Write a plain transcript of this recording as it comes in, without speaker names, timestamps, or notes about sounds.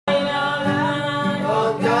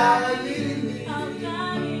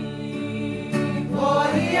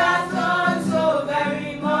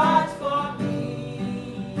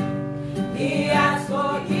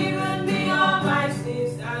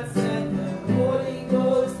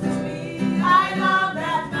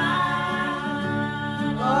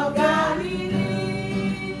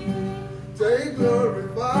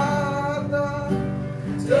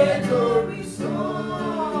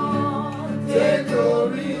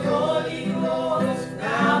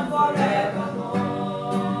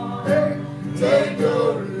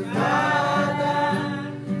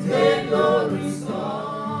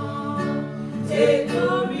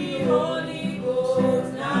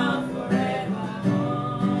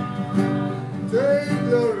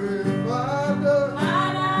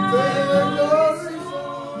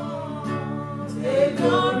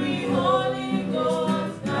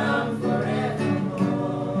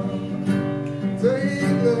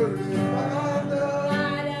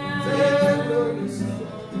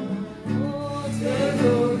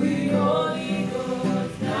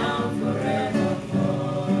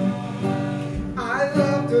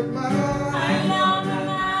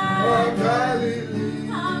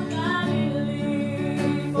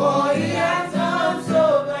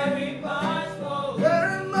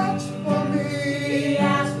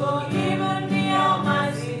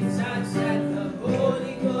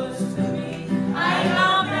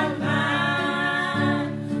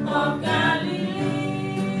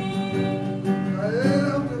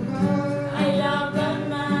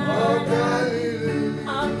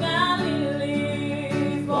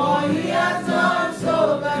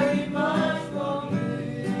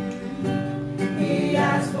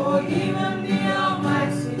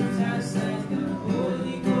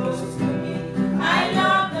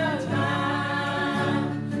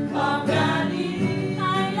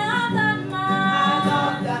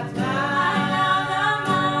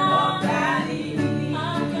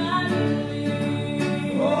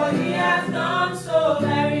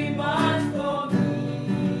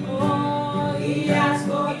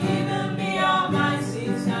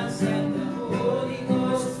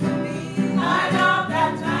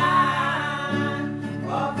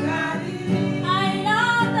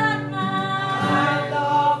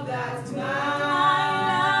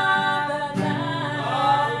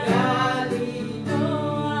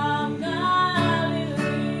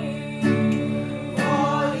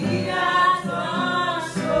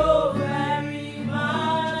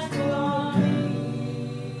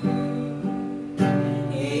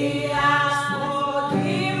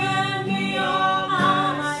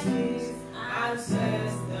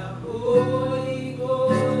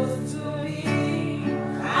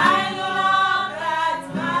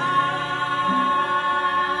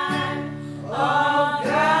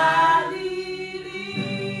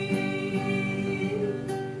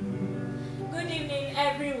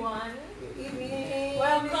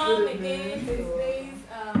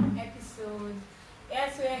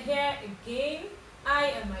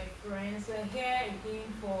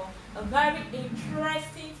a very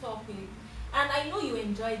interesting topic. And I know you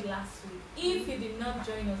enjoyed last week. If you did not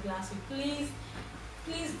join us last week, please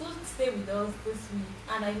do stay with us this week.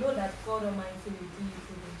 And I know that God Almighty will do it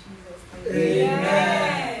in Jesus' name.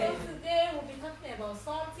 Amen. So today we'll be talking about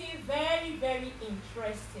something very, very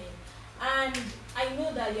interesting. And I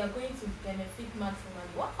know that you are going to benefit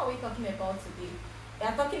maximally. What are we talking about today? We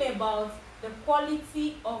are talking about the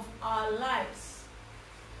quality of our lives.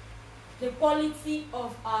 The quality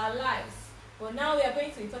of our lives. But now we are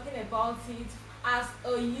going to be talking about it as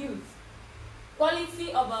a youth.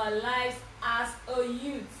 Quality of our lives as a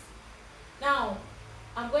youth. Now,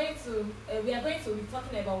 we are going to be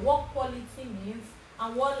talking about what quality means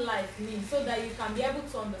and what life means, so that you can be able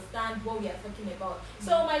to understand what we are talking about.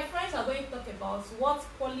 So my friends are going to talk about what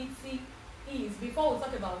quality is before we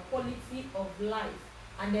talk about quality of life,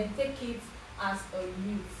 and then take it as a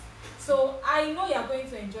youth. So I know you are going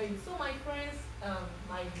to enjoy it. So my friends,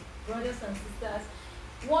 my brothers and sisters,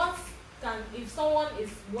 if someone is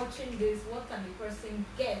watching this, what can the person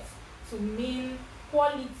get to mean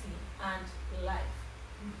quality and life?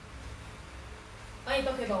 When you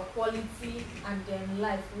talk about quality and then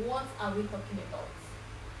life, what are we talking about?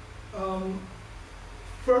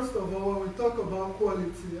 First of all, when we talk about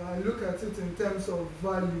quality, I look at it in terms of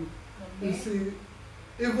value. Okay. You see,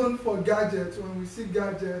 even for gadgets, when we see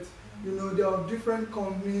gadgets, you know, there are different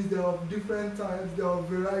companies, there are different types, there are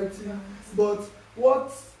variety. But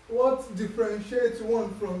what differentiates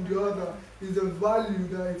one from the other is the value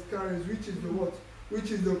that it carries, which is the what?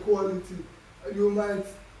 Which is the quality. You might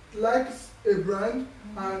like a brand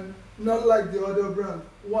and not like the other brand.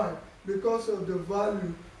 Why? Because of the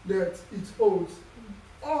value that it holds.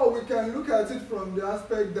 Or we can look at it from the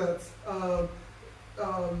aspect that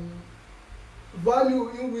value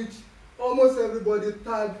in which almost everybody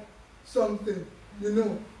tag something. You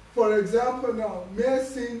know, for example, now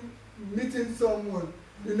meeting someone,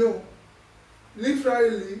 you know,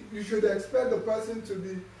 literally you should expect the person to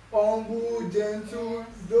be humble, gentle.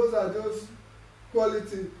 Those are those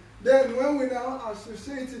qualities. Then when we now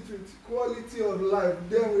associate it with quality of life,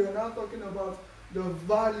 then we are now talking about the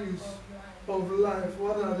values of life.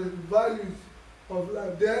 What are the values of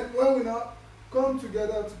life? Then when we now come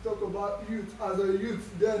together to talk about youth, as a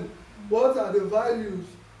youth, then what are the values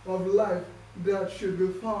of life that should be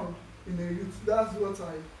found in a youth? That's what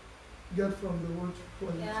I get from the word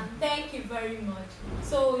quality. Yeah, thank you very much.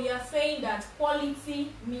 So you are saying that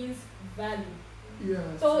quality means value.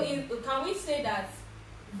 Yes. So can we say that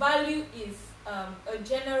value is a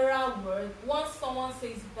general word? Once someone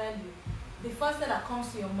says value, the first thing that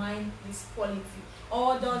comes to your mind is quality.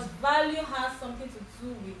 Or does value have something to do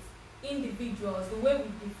with individuals, the way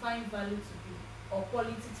we define value to be or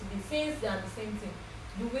quality to be, since they are the same thing?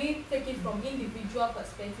 Do we take it from individual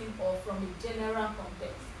perspective or from a general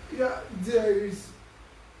context? Yeah, there is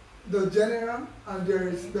the general and there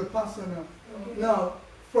is the personal. Okay. Now,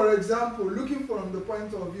 for example, looking from the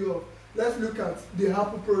point of view of, let's look at the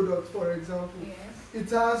Apple product, for example. Yes. It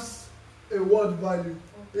has a word value,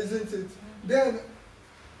 okay, isn't it? Then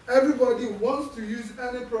everybody wants to use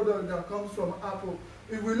any product that comes from Apple.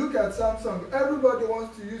 If we look at Samsung, everybody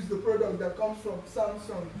wants to use the product that comes from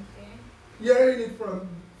Samsung. Okay. Hearing it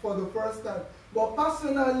for the first time. But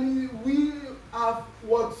personally, we have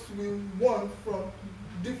what we want from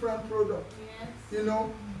different products. Yes. You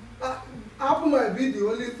know, Apple might be the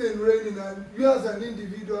only thing reigning, and you as an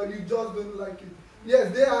individual, you just don't like it.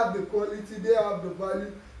 Yes, they have the quality, they have the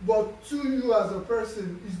value, but to you as a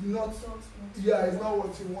person, is not. Yeah, it's not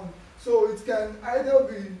what you want. So it can either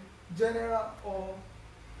be general or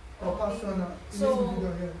personal. So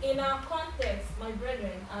in our context, my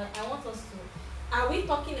brethren, I want us to, are we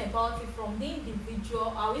talking about it from the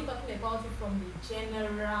individual? Are we talking about it from the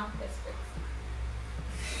general perspective?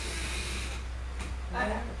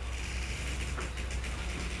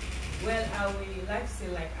 Well, I would like to say,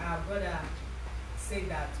 like our brother said,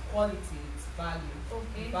 that quality is value,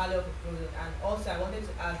 okay, value of a product, and also I wanted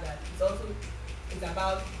to add that it's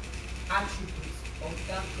about attributes of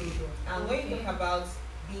that product. And okay, when you talk about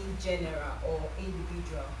being general or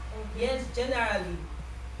individual, okay, yes, generally,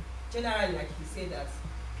 like he said, that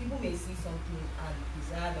people may see something and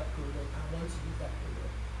desire the product and want to use that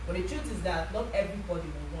product. But the truth is that not everybody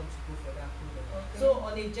will want to go for that product. Okay. So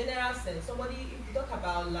on a general sense, somebody, if you talk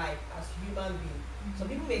about life as human being, some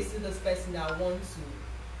people may see this person that want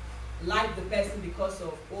to like the person because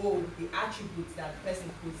of the attributes that the person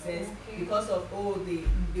possesses, okay, because of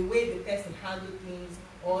the way the person handles things,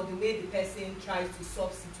 or the way the person tries to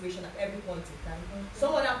solve situations at every point in time. Okay.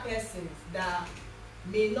 Some other persons that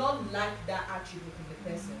may not like that attribute in the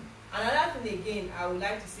person, Another thing again I would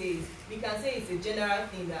like to say is, we can say it's a general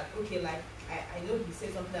thing that, okay, like I know he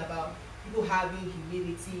said something about people having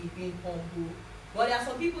humility, being humble, but there are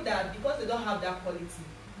some people that, because they don't have that quality,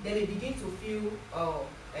 they may begin to feel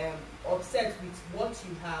upset with what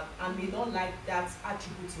you have and may not like that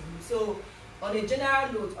attribute in you. So on a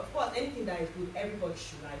general note, of course, anything that is good, everybody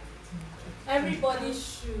should like it. Everybody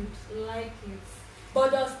should like it.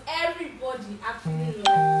 But does everybody actually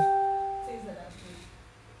like things that are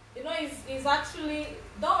good? You know, it's actually,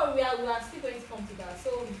 don't worry, we are still going to come to that.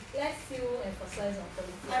 So let's still emphasize on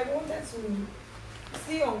quality. I wanted to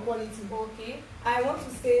see on quality. Okay. I want to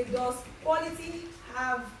say, does quality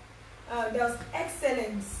have, does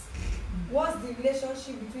excellence, what's the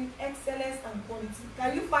relationship between excellence and quality?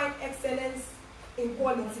 Can you find excellence in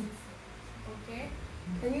quality? Okay.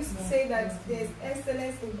 Can you say that there's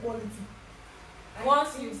excellence in quality?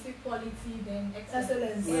 Once you see quality, then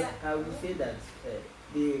excellence. Well, I would say that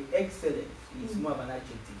the excellence is more of an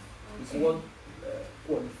adjective. Okay. It's what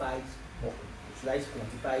qualifies or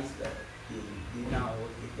quantifies the noun or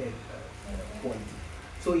the term quality.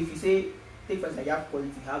 So if you say, take for example, you have quality,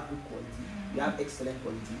 you have good quality, you have excellent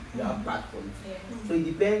quality, you have bad quality. Yes. So it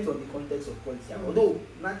depends on the context of quality. Although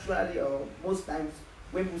naturally or most times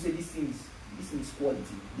when people say this thing is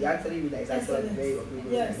quality, they actually mean that it's actually very good.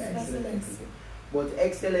 Yes, excellent. But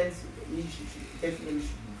excellence definitely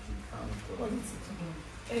should be found in quality.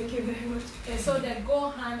 Thank you very much. So they go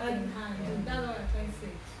hand in hand. That's what I'm trying to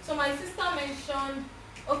say. So my sister mentioned,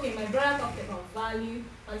 okay, my brother talked about value,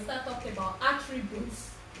 my sister talked about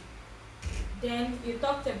attributes. Then you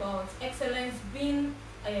talked about excellence being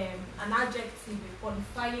an adjective, a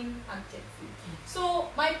qualifying adjective. So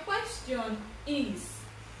my question is,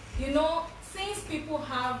 you know, since people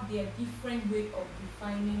have their different way of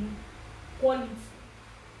defining quality,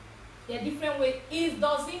 their different way,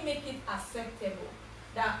 does it make it acceptable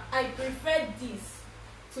that I prefer this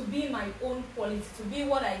to be my own quality, to be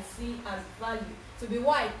what I see as value, to be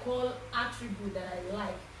what I call attribute that I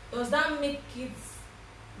like? Does that make it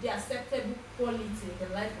the acceptable quality in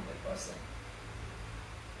the life of a person?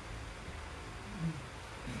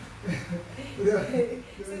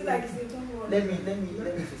 Seems like it's a tough one. Let me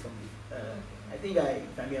say something. I think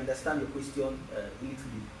if I may understand your question a little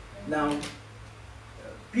bit. Now,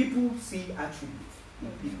 people see attributes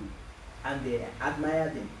in people and they admire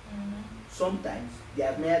them. Sometimes they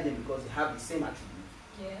admire them because they have the same attribute.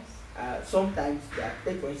 Yes. Sometimes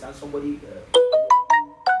take for instance somebody who is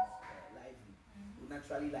lively would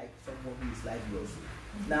naturally like someone who is lively also.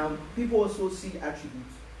 Now, people also see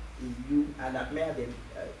attributes in you and admire them.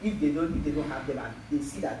 If they don't have them and they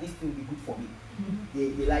see that this thing will be good for me,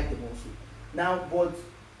 they like them also. Now, but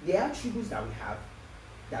the attributes that we have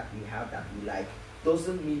that we like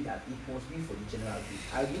doesn't mean that it must be for the general good.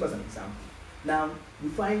 I'll give us an example. Now, we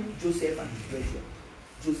find Joseph and his brethren.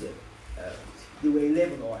 Joseph, they were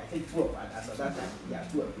 11 or I think 12 at that time. Yeah,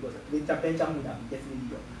 12 because Benjamin would have been definitely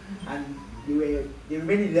young. And they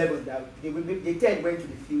remained 11. The 10 went to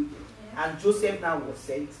the field, and Joseph now was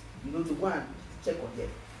sent, to go and check on them.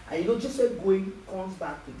 And Joseph comes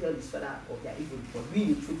back to tell his father of their evil because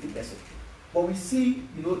being a truthful person. But we see,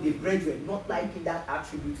 the brethren not liking that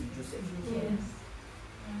attribute in Joseph. Yes.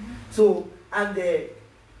 So, and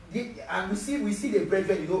we see the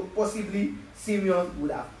brethren, possibly Simeon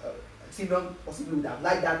would have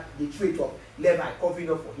liked that the trait of Levi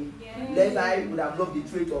covering up for him. Yes. Levi would have loved the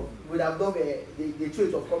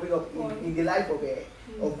trait of covering up in the life of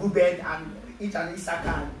Reuben and each and Issachar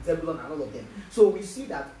and Zebulun and all of them. So we see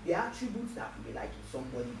that the attributes that we like in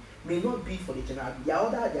somebody may not be for the general. There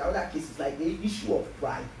are other cases like the issue of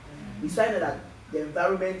pride. We find that the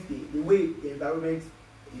environment, the way the environment,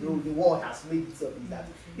 the world has made itself is that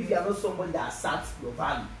if you are not somebody that asserts your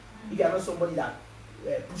value, if you are not somebody that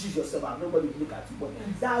pushes yourself and nobody will look at you, but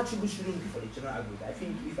that attribute shouldn't be for the general good. I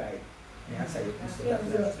think if I may answer your question.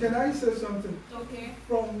 Yes. Can I say something? Okay.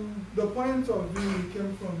 From the point of view we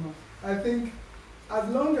came from, I think as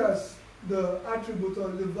long as the attribute or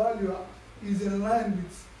the value is in line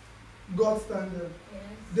with God's standard,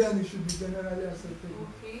 then it should be generally acceptable.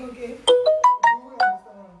 Okay. Okay. Do you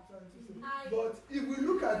understand what I'm trying to say? But if we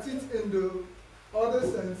look at it in the other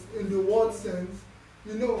sense, in the word sense,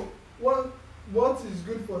 what is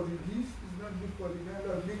good for the geese is not good for the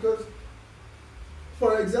gander. Because,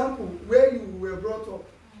 for example, where you were brought up,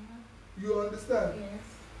 you understand,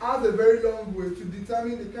 has a very long way to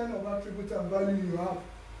determine the kind of attribute and value you have.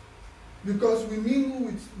 Because we mingle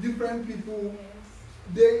with different people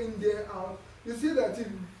day in, day out. You see that if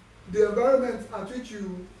the environment at which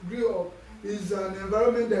you grew up is an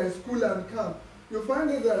environment that is cool and calm, you find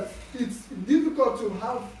that it's difficult to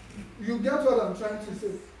have You get what I'm trying to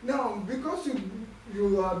say. Now, because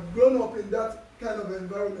you have grown up in that kind of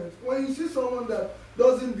environment, when you see someone that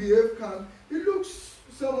doesn't behave calm, it looks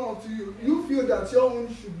somehow to you. You feel that your own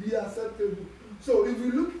should be acceptable. So if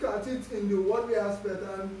you look at it in the worldly aspect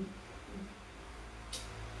and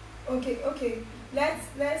okay.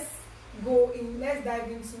 Let's go in. Let's dive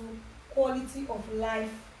into quality of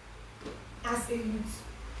life as a youth.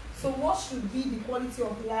 So what should be the quality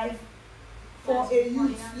of life for a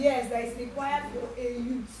youth? Yes, that is required for a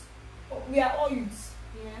youth. We are all youths.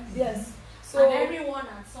 Yes. So and everyone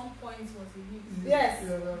at some point was a youth. Yes.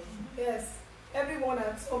 yeah, Yes. Everyone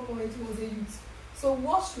at some point was a youth. So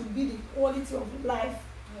what should be the quality of life?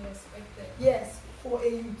 Unexpected. Yes, for a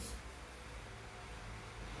youth.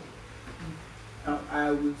 Now,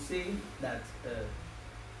 I would say that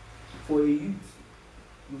for a youth,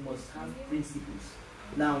 you must have principles.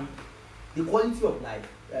 Now, the quality of life,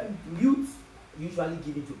 youth usually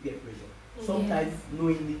give into peer pressure, sometimes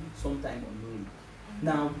knowingly, sometimes unknowingly.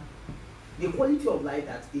 Now, the quality of life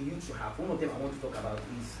that a youth should have, one of them I want to talk about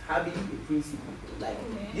is having a principle. Like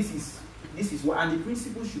this is what, and the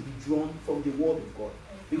principle should be drawn from the Word of God,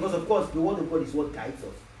 because of course the Word of God is what guides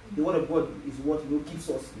us. The Word of God is what keeps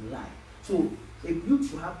us in line. So a youth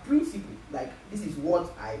should have principle, like this is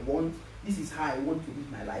what I want, this is how I want to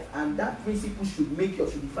live my life, and that principle should make you,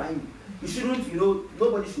 should define you. You shouldn't,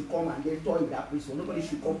 nobody should come and then toy with that principle. Nobody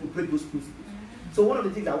should come to break those principles. So one of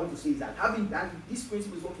the things I want to say is that having these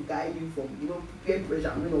principles want to guide you from peer pressure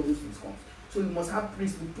and when all those things come. So you must have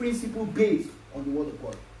principle based on the Word of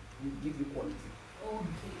God. Will give you quality. Okay.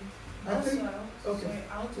 I think Sorry,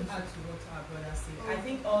 I want to add to what our brother said. I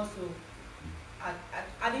think also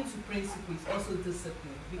adding to principle is also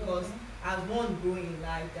discipline, because as one growing in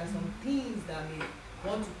life, there are some things that may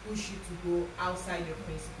want to push you to go outside your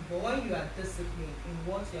principle. But when you are disciplined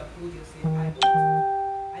in what you have told yourself, I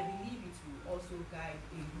believe it will also guide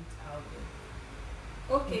a youth out there.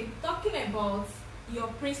 Okay, talking about your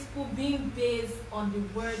principle being based on the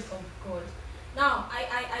Word of God. Now,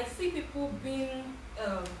 I see people being,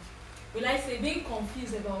 being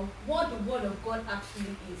confused about what the Word of God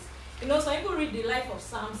actually is. Some people read the life of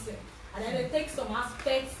Samson, and then they take some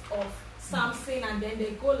aspects of Samson, and then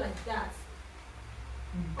they go like that.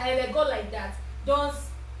 And then they go like that. I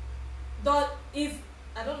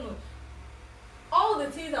don't know. All the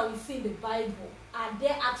things that we see in the Bible, are they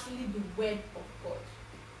actually the Word of God?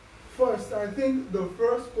 first, I think the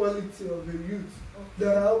first quality of a youth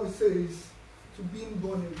that I would say is to being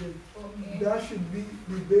born again. Okay. That should be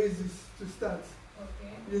the basis to start.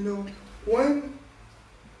 Okay.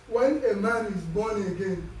 When a man is born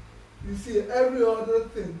again, you see every other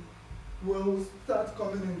thing will start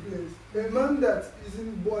coming in place. A man that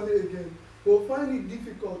isn't born again will find it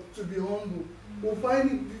difficult to be humble, will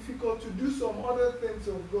find it difficult to do some other things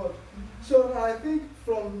of God. So I think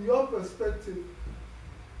from your perspective,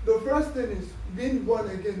 the first thing is being born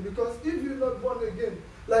again, because if you're not born again,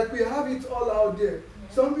 like we have it all out there,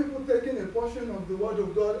 some people taking a portion of the word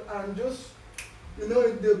of God and just, they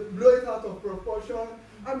blow it out of proportion,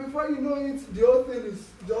 and before you know it, the whole thing is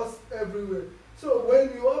just everywhere. So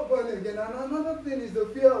when you are born again, and another thing is the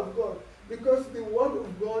fear of God, because the word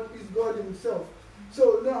of God is God himself.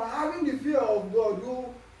 So now having the fear of God,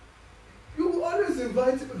 you will always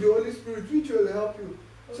invite the Holy Spirit, which will help you.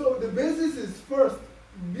 So the basis is first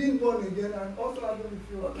being born again and also having the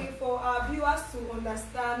fear of God. Okay, for our viewers to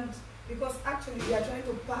understand, because actually we are trying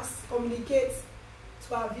to communicate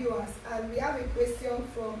to our viewers, and we have a question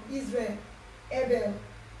from Israel Abel.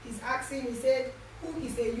 He's asking, he said, who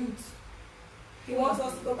is a youth? He wants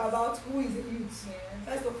us to talk about who is a youth. Yes.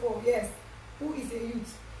 First of all, yes, who is a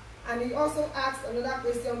youth? And he also asked another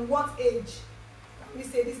question, what age can we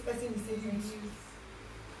say this person is a youth?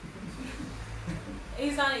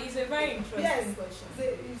 It's a very interesting question.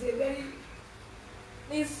 It's a very...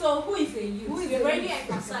 So who is a youth? Who is we a already youth?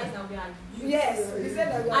 emphasized that we are youth. Yes, we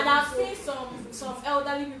said that we are And I've youth. seen some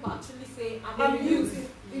elderly people actually say, I'm a youth.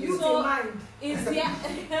 Youth So, in mind. Is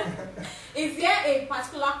there a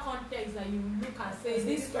particular context that you look and say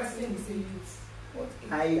this person is a youth? What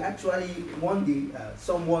age? I actually, one day,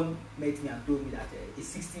 someone met me and told me that a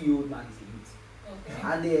 60-year-old man is a youth. Okay.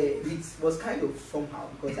 And it was kind of somehow,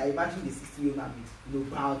 because I imagined a 60-year-old man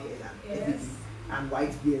with bald hair and everything, and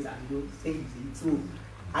white beards, and saying he's a youth. So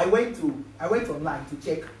I went online to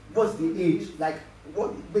check what's the age, like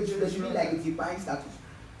what there should be like a defined status.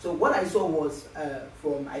 So what I saw was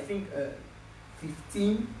from I think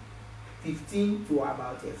 15 to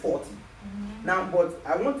about 40. Now, but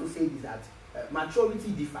I want to say is that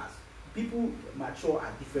maturity differs. People mature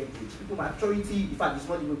at different age. People maturity, in fact, it's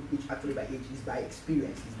not even age actually by age, it's by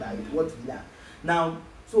experience, it's by what we learn. Now,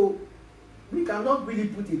 So we cannot really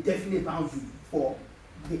put a definite boundary for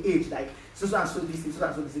the age, like so and so this, so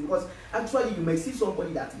and so this, because actually you may see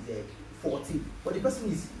somebody that is 40, but the person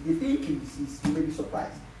is, the thing is you may be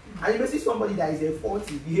surprised, and you may see somebody that is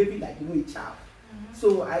 40 behaving like a child.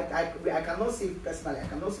 So I cannot say personally, I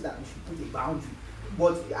cannot say that we should put a boundary.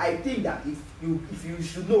 But I think that if you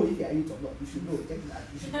should know if you are in it or not, you should know.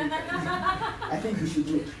 You should know. I think you should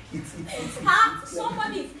know.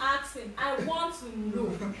 Somebody is asking, I want to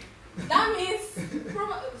know. That means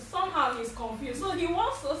somehow he's confused. So he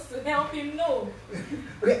wants us to help him know.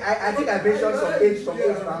 Okay, I think I mentioned some age from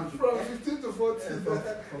age boundary. From 15 to 40,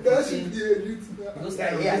 that should be a youth. Those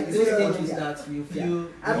stages that you feel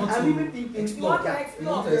I'm even thinking explore.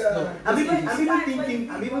 I'm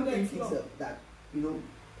even thinking that, you know,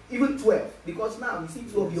 even 12, because now you see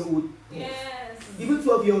 12-year-old, yes, even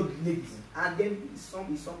 12-year-old ladies, and then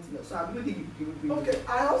something else. So I'm even thinking. Okay,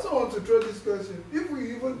 I also want to throw this question. If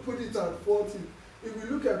we even put it at 40, if we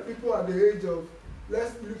look at people at the age of,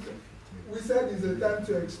 we said it's a time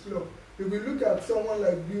to explore. If we look at someone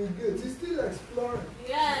like Bill Gates, he's still exploring.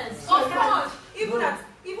 Yes, of course. Even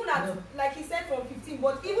at like he said from 15,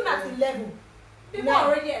 but even at 11, people are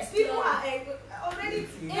already exploring. People are already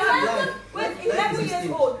 11 years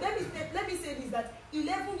old. Let me say this, that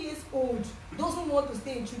 11 years old doesn't want to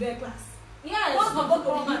stay in children class. Yes, wants to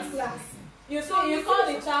go to kids class. You call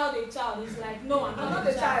the child a child. It's like, no, I'm not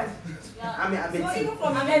a child. Yeah. I mean, so even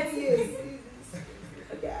from 11 years.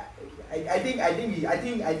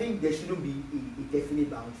 I think there shouldn't be a definite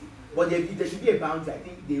boundary, but there should be a boundary. I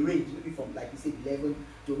think the range maybe from, like you said, 11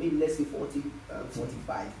 to maybe, let's say 40,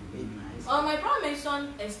 45 maybe. My brother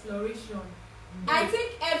mentioned exploration. I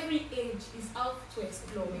think every age is out to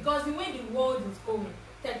explore, because the way the world is going,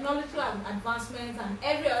 technological advancements and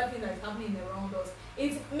every other thing that is happening around us,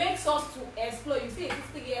 it makes us to explore. You see a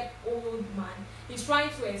 60-year-old man, he's trying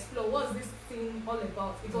to explore what's this thing all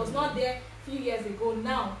about. It was not there a few years ago.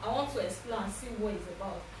 Now I want to explore and see what it's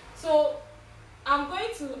about. So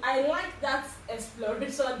I like that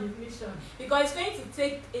exploration definition, because it's going to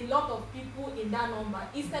take a lot of people in that number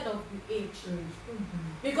instead of the age.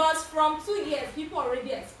 Because from 2 years, people are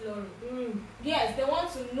already exploring. Yes, they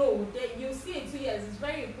want to know. You see in 2 years, it's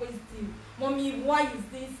very inquisitive. Mommy, why is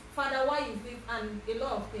this? Father, why is this? And a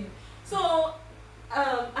lot of things. So,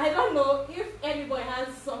 I don't know if anybody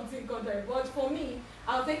has something contrary, but for me,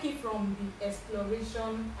 I'll take it from the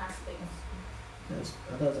exploration aspect. Yes,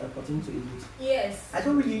 that's according to it. Yes. I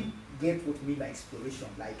don't really get what you mean by exploration.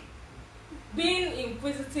 Like being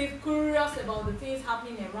inquisitive, curious about the things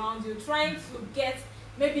happening around you, trying to get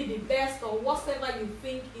maybe the best or whatever you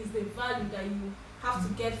think is the value that you have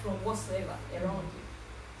to get from whatsoever around you.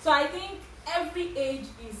 So I think every age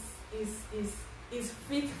is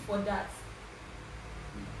fit for that.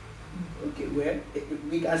 Okay, well,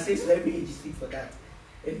 we can say so every age is fit for that.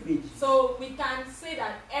 Every age. So we can say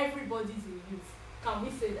that everybody's a youth. Can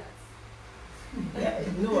we say that? Yeah,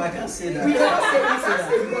 no, I can't say that. We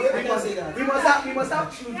cannot say that. We must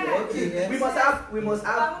have children. Okay, yes. We must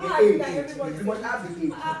have the age. We must have the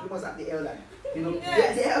age. We must have the elderly. You know,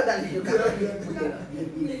 yes. the elderly you cannot be.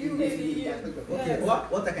 Okay,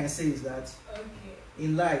 what I can say is that Okay.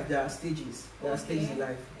 in life there are stages. There are stages in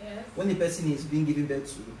life. Yes. When the person is being given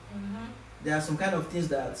birth to, there are some kind of things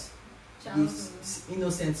that is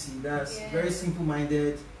innocency, that's very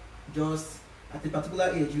simple-minded, just at a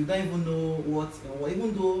particular age, you don't even know what,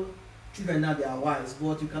 even though children now they are wise,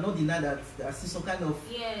 but you cannot deny that there is still some kind of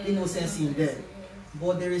innocency in them.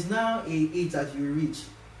 But there is now a age that you reach,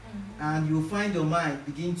 and you find your mind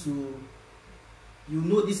begin to, you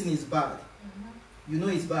know this thing is bad, you know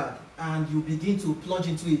it's bad, and you begin to plunge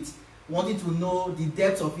into it, wanting to know the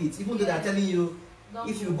depth of it, even though they are telling you,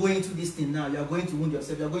 if you go into this thing now, you are going to wound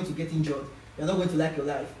yourself, you are going to get injured, you are not going to like your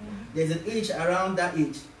life. There's an age around that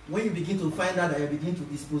age when you begin to find out that you begin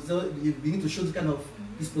to show the kind of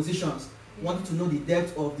dispositions, wanting to know the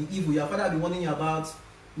depth of the evil. Your father will be warning you about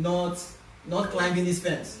not climbing this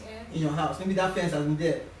fence in your house. Maybe that fence has been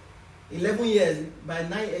there 11 years. By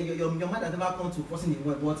 9, your mind has never come to crossing the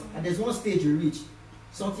word. But at there's one stage you reach,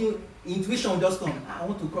 something, intuition will just come. I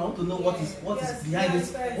want to know what is behind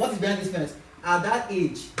this. What is behind this fence? At that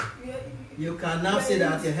age, you can now say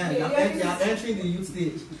that you are entering the youth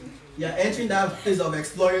stage. You are entering that phase of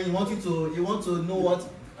exploring. You want to know what,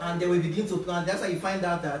 and they will begin to plan. That's how you find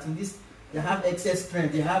out that in this they have excess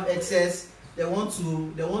strength. They have excess. They want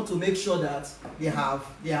to make sure that they have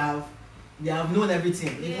known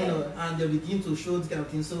everything, and they begin to show this kind of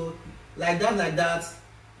thing. So like that,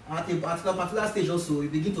 at a particular stage also, you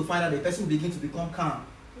begin to find out the person begin to become calm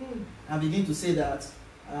and begin to say that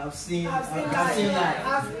I've seen I've seen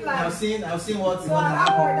life. I've seen what's So going to at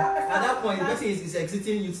that point, happen. At that point, the person is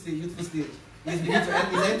exiting youthful stage.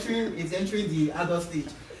 He's entering the adult stage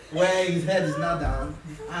where his head is now down,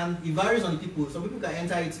 and it varies on the people. Some people can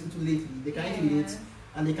enter it too lately. They can enter it late,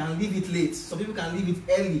 and they can leave it late. Some people can leave it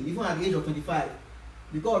early, even at the age of 25.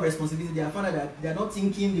 Because of responsibility, they are found that they are not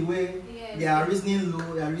thinking the way they are reasoning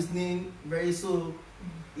low. They are reasoning very so.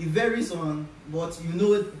 It varies on, but you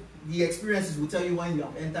know the experiences will tell you when you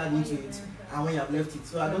have entered into it and when you have left it.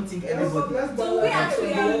 So I don't think everybody. So we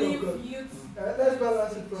actually leave youth. Let's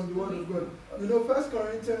balance it from the word of God. You know, 1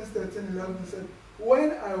 Corinthians 13:11 said,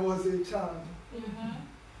 "When I was a child,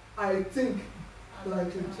 I think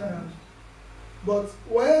like a child, but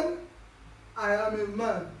when I am a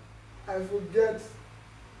man, I forget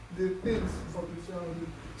the things of the childhood."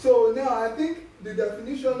 So now I think the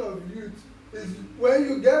definition of youth is when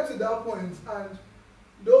you get to that point, and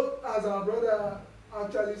those, as our brother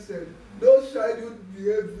actually said, those childhood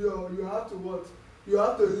behavior, you have to what? You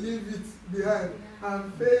have to leave it behind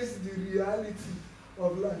and face the reality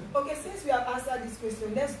of life. Okay, since we have answered this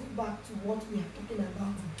question, let's go back to what we are talking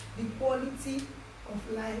about, the quality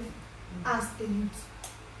of life as a youth.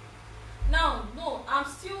 Now, no, I'm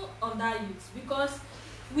still on that youth because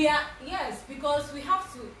we are because we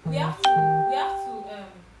have to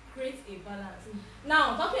create a balance.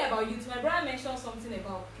 Now, talking about youth, my brother mentioned something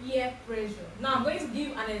about peer pressure. Now, I'm going to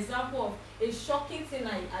give an example of a shocking thing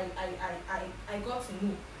I got to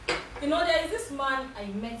know. You know, there is this man I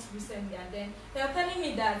met recently, and then they are telling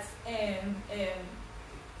me that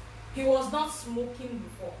he was not smoking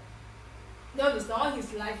before. You understand? All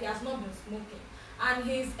his life he has not been smoking, and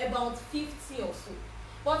he's about 50 or so.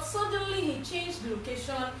 But suddenly he changed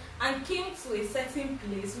location and came to a certain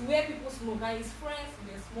place where people smoke, and his friends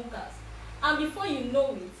were smokers. And before you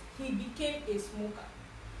know it, he became a smoker.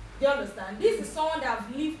 Do you understand? This is someone that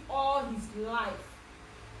has lived all his life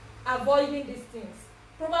avoiding these things.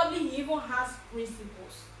 Probably he even has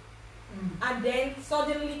principles. And then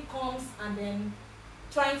suddenly comes and then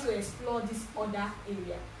trying to explore this other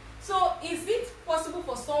area. So is it possible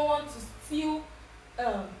for someone to still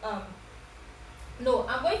no,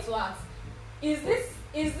 I'm going to ask, is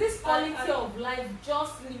this quality of life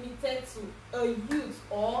just limited to a youth,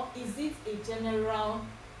 or is it a general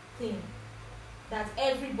thing that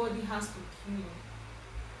everybody has to kill?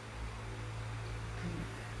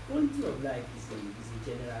 Quality of life is a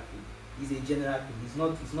general thing. It's a general thing.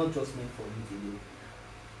 It's not just meant for youth alone.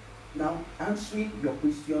 Now, answering your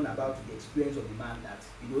question about the experience of the man that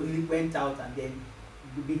he went out and then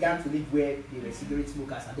began to live where they were cigarette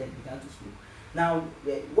smokers and then began to smoke. Now,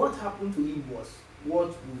 what happened to him was what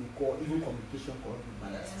we would call even communication called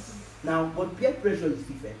imbalance. Now, but peer pressure is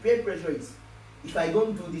different. Peer pressure is, if I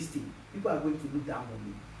don't do this thing, people are going to look down on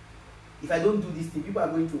me. If I don't do this thing, people are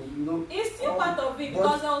going to, It's still part of it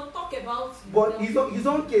because I'll talk about. But his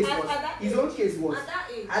own case was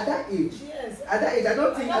at that age. Yes. At that age, I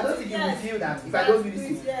don't think he would feel that if I don't do this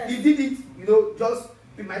thing, he did it, just.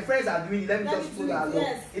 My friends are doing it, let me just do that alone.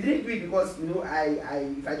 Yes. He didn't do it because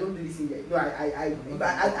if I don't do this thing,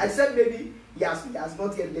 I said maybe he has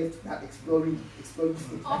not yet left that exploring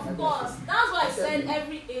Of course, that's why I said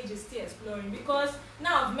every age is still exploring, because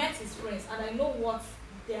now I've met his friends and I know what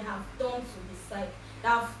they have done to his side. They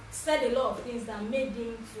have said a lot of things that made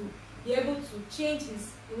him to be able to change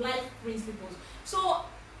his life principles. So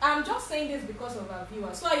I'm just saying this because of our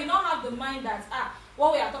viewers. So you don't have the mind that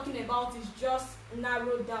what we are talking about is just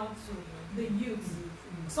narrowed down to the youth.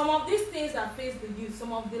 Some of these things that face the youth,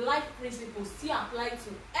 some of the life principles still apply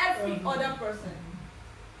to every other person.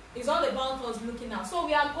 It's all about us looking out. So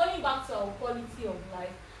we are going back to our quality of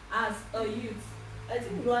life as a youth. I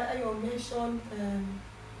think you mentioned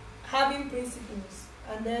having principles,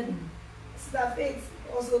 and then Sister Faith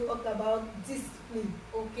also talked about discipline.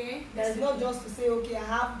 Okay. That's not just to say, okay, I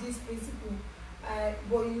have this principle,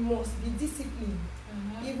 but you must be disciplined,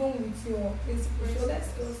 even with your principles. So let's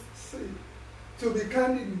just see. To be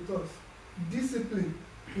candid with us, discipline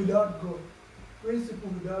without God, principle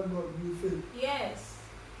without God will fail. Yes.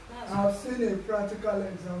 I've seen a practical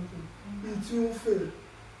example. It will fail.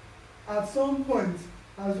 At some point,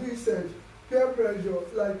 as we said, peer pressure,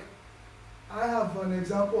 like I have an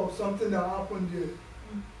example of something that happened here.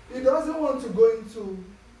 He doesn't want to go into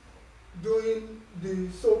doing the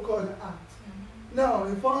so-called act. Now,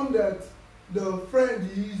 he found that the friend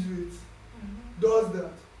he is with does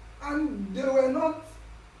that. And they were not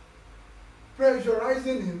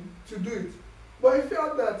pressurizing him to do it. But he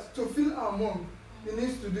felt that to feel among, he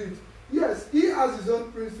needs to do it. Yes, he has his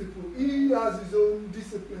own principle. He has his own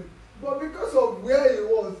discipline. But because of where he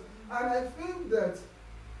was, and I think that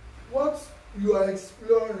what you are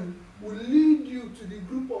exploring will lead you to the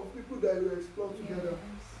group of people that you explore together.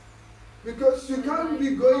 Because you can't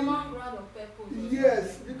be going. Common ground of purpose.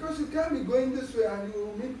 Yes, because you can't be going this way and you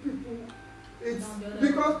will meet people. It's No,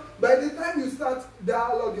 because by the time you start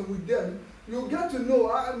dialoguing with them, you get to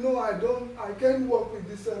know. I can't work with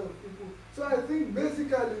this set of people. So I think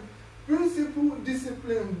basically, principle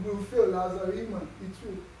discipline will fail as a human. It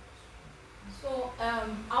will. So I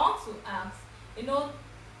want to ask,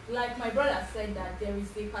 like my brother said that there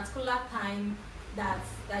is a particular time that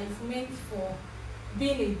is meant for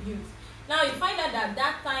being a youth. Now you find out that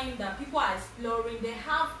that time that people are exploring, they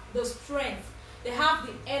have the strength, they have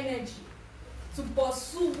the energy to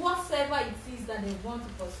pursue whatever it is that they want to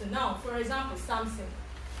pursue. Now, for example, Samson,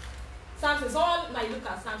 someone might look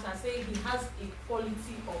at Samson and say he has a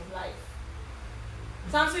quality of life.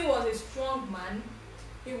 Samson was a strong man.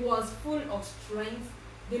 He was full of strength.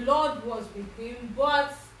 The Lord was with him,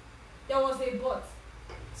 but there was a but.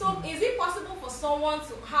 So is it possible for someone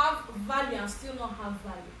to have value and still not have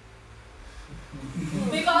value?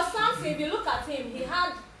 Because Samson, if you look at him, he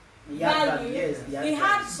had value, yes, he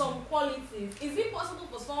had some qualities. Is it possible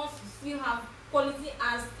for someone to still have quality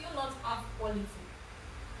and still not have quality?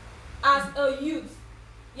 As a youth,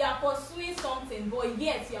 you are pursuing something, but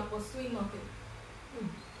yet you are pursuing nothing.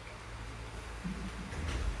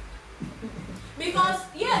 Because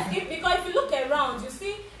because if you look around, you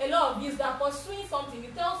see a lot of youths that are pursuing something. You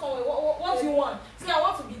tell someone, what do you want? Say, I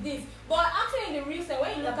want to be this. But actually, in the real sense,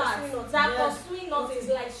 when you look at that, pursuing nothing is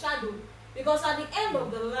like shadow. Because at the end of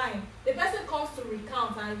the line, the person comes to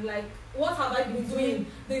recount and like, what have I been doing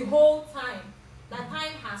the whole time? That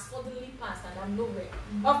time has suddenly passed and I'm nowhere.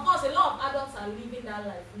 Of course, a lot of adults are living that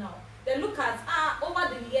life now. They look at, over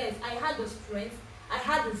the years, I had the strength, I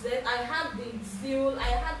had the zest, I had the zeal, I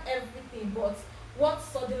had everything, but what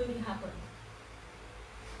suddenly happened?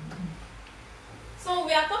 So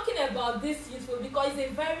we are talking about this useful because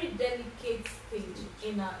it's a very delicate stage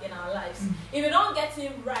in our lives. If you don't get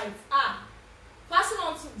it right, passing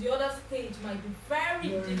on to the other stage might be very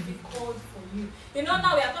difficult for you.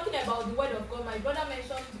 Now we are talking about the word of God. My brother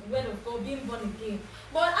mentioned the word of God, being born again.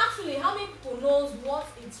 But actually, how many people knows what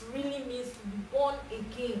it really means to be born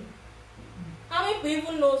again? How many people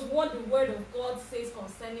even knows what the word of God says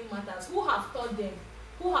concerning matters? Who have taught them?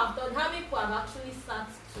 How many people have actually sat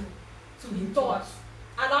to be taught?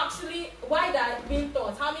 And actually, why they are being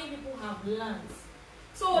taught? How many people have learned?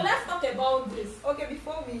 So let's talk about this. Okay,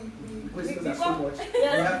 before we questions are so much.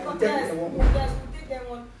 yes, we'll take them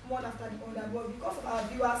one after the other. But because of our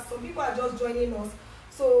viewers, some people are just joining us.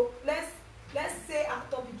 So let's say our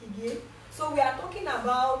topic again. So we are talking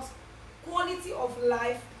about quality of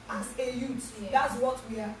life as a youth. Yes. That's what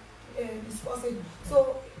we are discussing.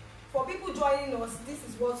 So for people joining us, this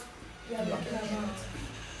is what we are talking about.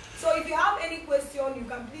 So if you have any question, you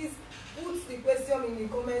can please put the question in the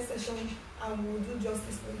comment section and we'll do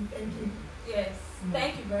justice for you. Thank you. Yes,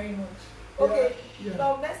 thank you very much. Okay, Yeah.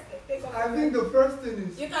 so let's take on. I think the first thing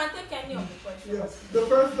is. You can take any of the questions. Yes. The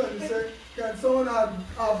first one is say, can someone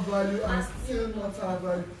have value and still not have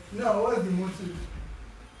value? Now, what is the motive?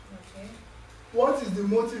 Okay. What is the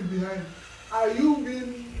motive behind? Are you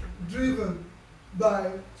being driven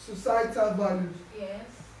by societal values? Yes.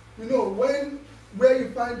 Where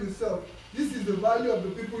you find yourself, this is the value of the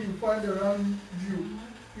people you find around you.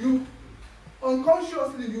 You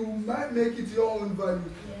unconsciously you might make it your own value.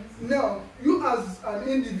 Yes. Now, you as an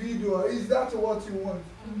individual, is that what you want?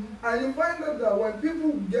 And you find out that when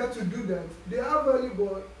people get to do that, they have value,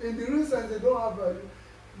 but in the real sense, they don't have value.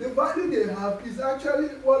 The value they have is actually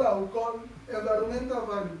what I would call environmental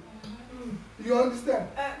value. You understand?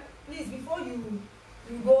 Please, before you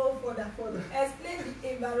go further, explain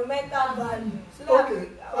the environmental value. So that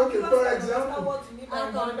okay. For example, what you mean by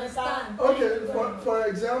environmental. Okay. For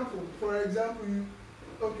example, let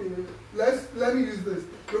me use this.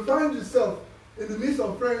 You find yourself in the midst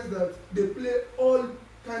of friends that they play all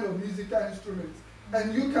kind of musical instruments,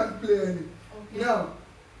 and you can't play any. Okay. Now,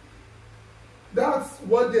 that's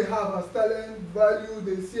what they have as talent, value,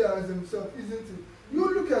 they see as themselves, isn't it? You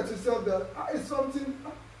look at yourself that it's something.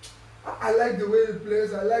 I like the way he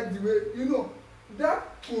plays, I like the way,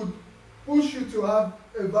 that could push you to have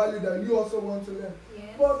a value that you also want to learn.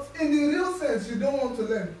 Yes. But in the real sense, you don't want to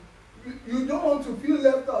learn. You don't want to feel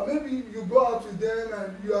left out. Maybe you go out with them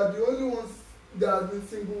and you are the only ones that have been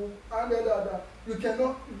single, and you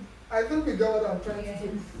cannot. I think we get what I'm trying to say.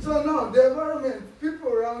 So now, the environment, people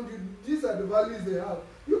around you, these are the values they have.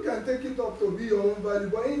 You can take it up to be your own value,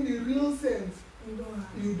 but in the real sense,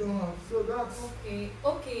 you don't have. So that's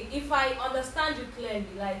okay. If I understand you clearly,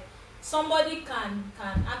 like somebody can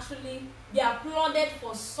actually be applauded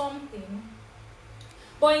for something,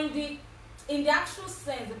 but in the actual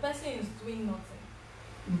sense, the person is doing nothing.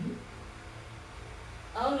 Mm-hmm.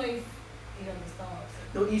 I don't know if you understand what I'm saying.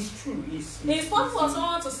 No, it's true. It's possible for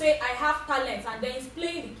someone to say, I have talent, and then he's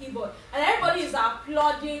playing the keyboard, and everybody is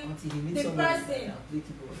applauding the person.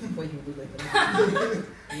 Before he do that.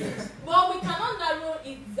 Yes. But we cannot narrow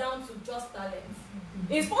it down to just talent.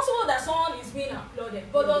 It's possible that someone is being applauded,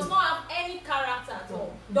 but does not have any character at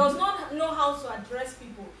all, does not know how to address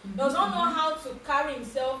people, does not know how to carry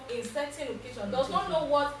himself in certain occasions, does not know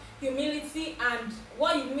what humility and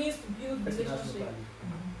what it means to build relationship.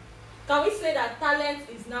 Can we say that talent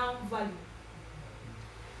is now value?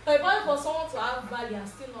 So it's possible for someone to have value and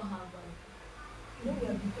still not have value. We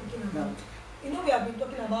have been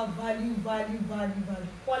talking about value.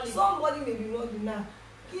 Quality. Somebody may be wrong now.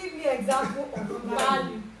 Give me example of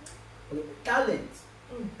value. Okay. Talent.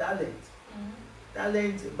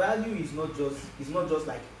 Value is not just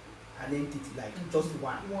like an entity, like just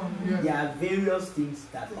one. There are various things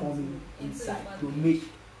that come inside to make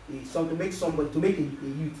a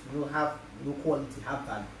youth, have quality, have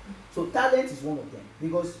value. So talent is one of them,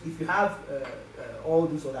 because if you have all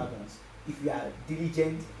these other ones, if you are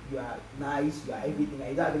diligent, you are nice, you are everything, and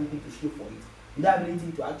you don't have anything to show for it, you don't have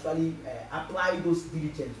anything to actually apply those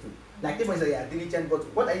diligence to. Like if I say you are diligent, but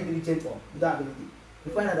what are you diligent for? You don't have anything.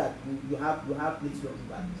 You find out that you have little of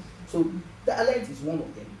value. So talent is one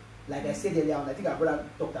of them. Like I said earlier on, I think our brother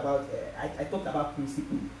talked about, I talked about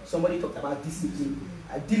principle. Somebody talked about discipline.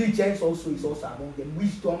 Diligence also is also among them.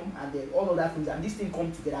 Wisdom and then all other things. And these things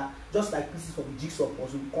come together, just like pieces of the jigsaw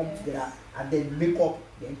puzzle come together and then make up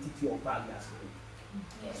the entity of value as well.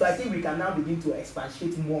 Yes. So I think we can now begin to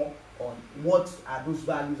expatiate more on what are those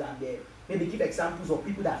values and maybe give examples of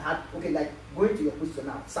people that had, like going to your question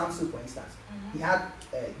now, Samson for instance, he had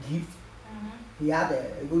a gift. He had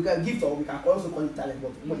a gift, or we can also call it talent,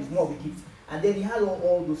 but it's more of a gift. And then he had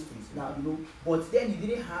all those things. Now, but then he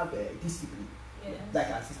didn't have discipline. Yes. Like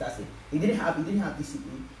our sister said, he didn't have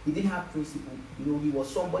discipline. He didn't have principle. He was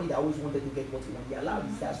somebody that always wanted to get what he wanted. He allowed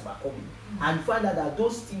his desires to overcome him, and you find out that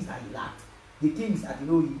those things that he lacked, the things that he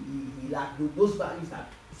lacked, those values that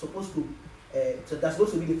supposed to, so that's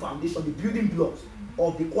supposed to be the foundation, the building blocks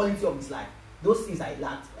of the quality of his life. Those things I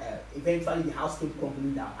lacked, eventually the house came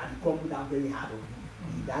crumbling down, and it crumbled down very hard on him.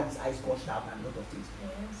 He had his eyes crushed out and a lot of things.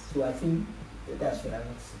 Yes. So I think that's what I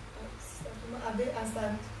want to say. Have they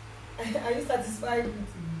answered? Are you satisfied with it?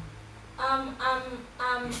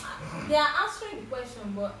 They are answering the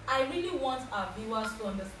question, but I really want our viewers to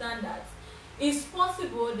understand that it's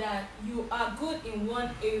possible that you are good in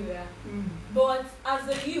one area, but as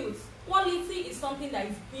a youth, quality is something that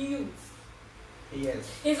is built.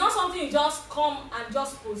 Yes. It's not something you just come and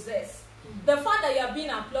just possess. The fact that you are being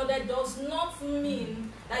applauded does not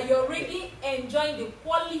mean that you're really enjoying the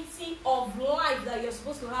quality of life that you're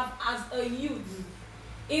supposed to have as a youth.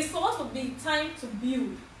 It's supposed to be time to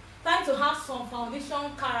build, time to have some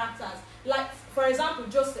foundation characters. Like, for example,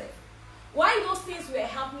 Joseph. While those things were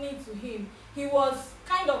happening to him, he was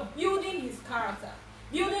kind of building his character,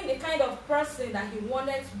 building the kind of person that he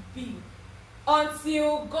wanted to be,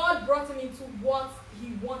 until God brought him into what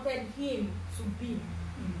he wanted him to be.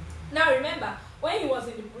 Now remember, when he was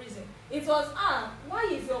in the prison, it was, why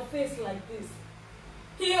is your face like this?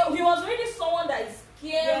 He was really someone that is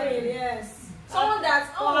caring. Yes. Someone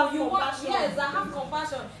that, you want, yes, that have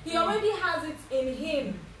compassion. He already has it in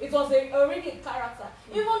him. It was already a character.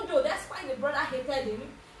 Even though, despite the brother hated him,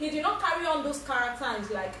 he did not carry on those characters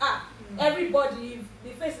like, everybody, if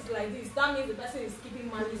the face is like this, that means the person is keeping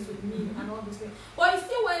malice with me and all those things. But he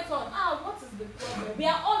still went on, what is the problem? We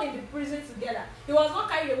are all in the prison together. He was not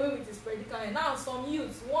carried away with his predicament. Now some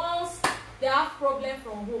youths, once they have problem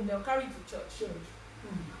from home, they'll carry to church.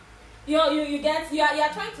 You are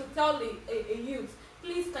trying to tell a youth,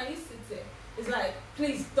 please can you sit there? It's like,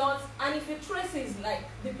 please don't. And if it traces, like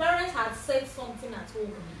the parents had said something at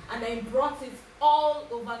home and then brought it all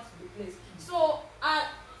over to the place. So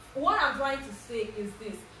what I'm trying to say is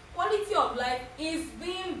this: quality of life is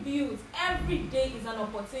being built. Every day is an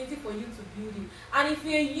opportunity for you to build it. And if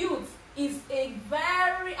you're a youth, it's a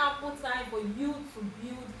very ample time for you to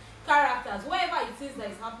build characters, wherever it is that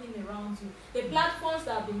is happening around you. The platforms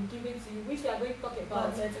that have been given to you, which we are going to talk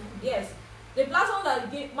about. Yes. The platforms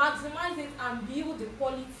that maximize it and build the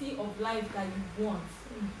quality of life that you want.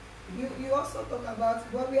 You also talk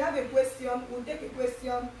about, but we have a question. We'll take a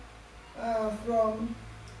question from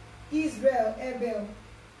Israel Abel.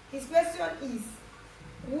 His question is,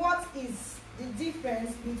 what is the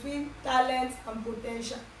difference between talent and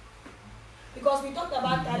potential? Because we talked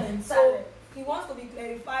about talent, so he wants to be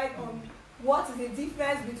clarified on what is the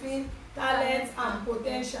difference between talent and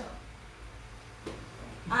potential.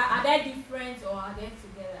 Are they different or are they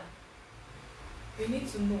together? We need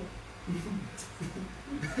to know.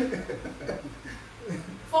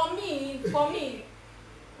 For me,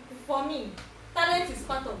 talent is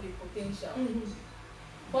part of the potential.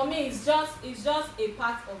 For me, it's just a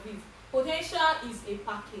part of it. Potential is a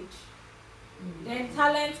package. Then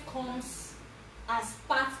talent comes as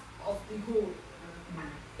part of the whole.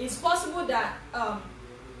 It's possible that I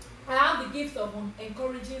have the gift of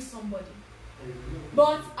encouraging somebody,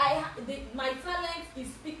 but my talent is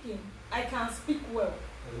speaking. I can speak well.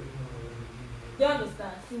 Do you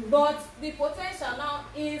understand? But the potential now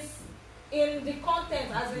is in the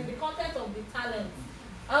content, as in the content of the talent.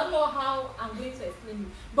 I don't know how I'm going to explain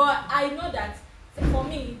it, but I know that for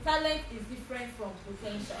me, talent is different from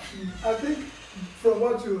potential. I think from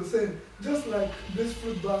what you were saying, just like this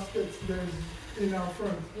fruit basket there's in our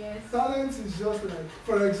front, Yes. talent is just like,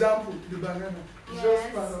 for example, the banana. It's Yes,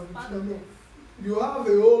 just part of it. part You of know, it. you have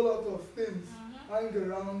a whole lot of things Mhm.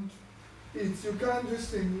 hang around it. You can't just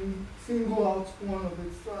single out one of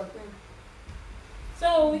it. So I think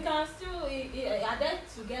So we can still, are they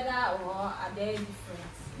together or are they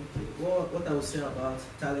different? Okay. What I would say about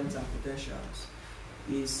talent and potentials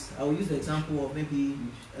is I will use the example of maybe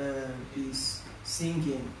is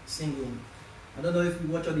singing. I don't know if you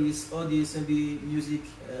watch all these maybe music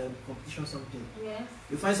competition something. Yes.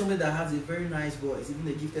 You find somebody that has a very nice voice, even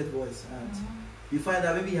a gifted voice, and you find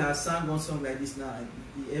that maybe he has sang one song like this now, and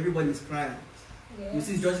everybody is crying. Yes. You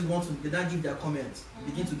see, judges want to, they don't give their comment,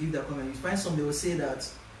 begin to give their comment. You find some, they will say that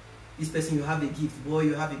this person, you have a gift, boy,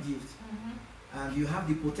 you have a gift, and you have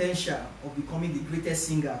the potential of becoming the greatest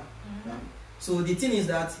singer. So the thing is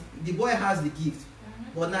that the boy has the gift,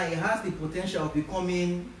 but now he has the potential of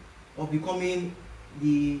becoming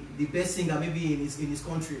the best singer maybe in his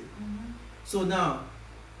country. So now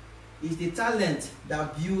it's the talent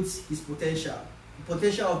that builds his potential, the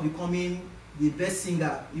potential of becoming the best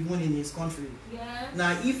singer even in his country. Yes.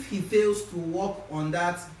 Now if he fails to work on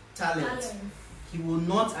that talent, he will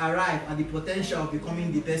not arrive at the potential of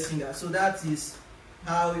becoming the best singer. So that is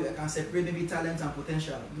how you can separate maybe talent and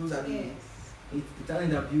potential. Those are the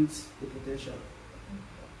talent that builds the potential.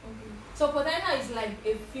 Okay. So potential is like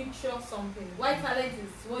a future something. Why talent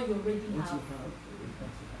is what you already What have. you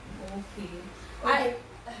Okay. Okay.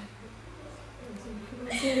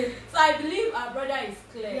 So I believe our brother is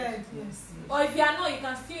clear. Yeah, yes. Or if you are not, you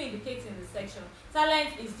can still indicate in the section.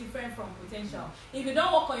 Talent is different from potential. If you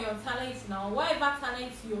don't work on your talents now, whatever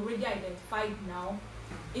talent you already identified now,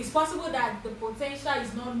 it's possible that the potential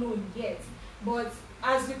is not known yet. But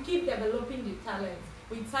as you keep developing the talent,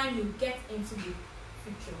 with time you get into the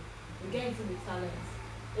future. You get into the talent.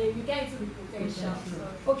 You get into the potential.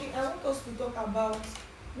 Okay, I want us to talk about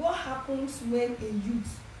what happens when a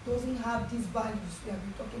youth doesn't have these values we have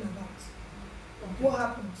been talking about. Okay. What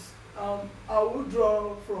happens? I will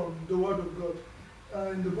draw from the Word of God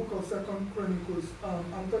in the book of 2 Chronicles.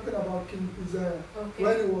 I'm talking about King Uzziah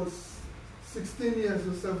when he was 16 years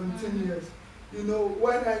or 17 years. You know,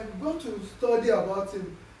 when I got to study about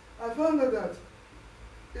him, I found out that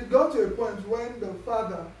it got to a point when the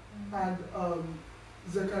father and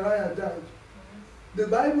Zechariah died. The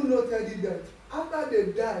Bible noted it that after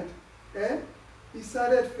they died, he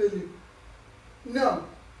started failing. Now,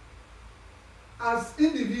 as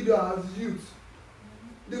individual, as youth,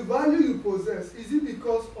 the value you possess, is it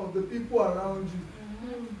because of the people around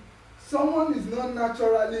you? Someone is not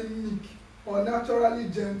naturally meek or naturally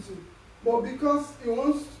gentle, but because he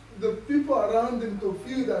wants the people around him to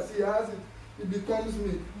feel that he has it, he becomes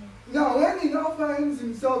meek. Now, when he now finds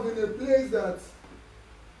himself in a place that,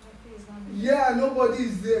 nobody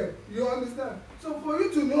is there, you understand? So for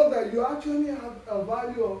you to know that you actually have a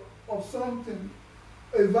value of something,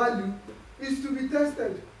 a value, is to be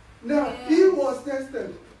tested. Now, he was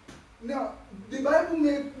tested. Now, the Bible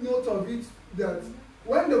made note of it that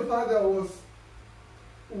when the father was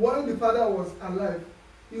alive,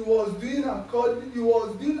 he was doing according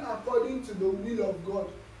to the will of God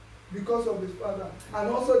because of his father and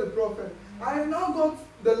also the prophet. I now got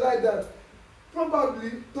the light that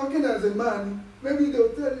probably talking as a man, maybe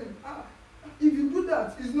they'll tell him, if you do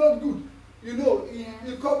that, it's not good. You know,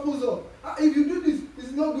 it couples up. If you do this,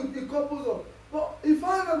 it's not good, it couples up. But he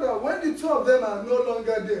found out that when the two of them are no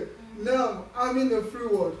longer there, now I'm in a free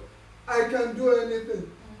world. I can do anything.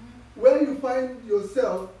 When you find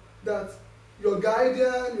yourself that your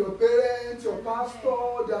guardian, your parents, your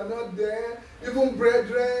pastor, they are not there, even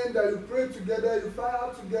brethren that you pray together, you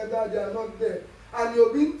fire together, they are not there. And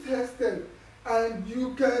you're being tested, and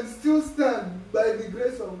you can still stand by the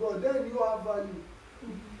grace of God, then you have value.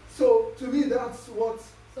 So to me, that's what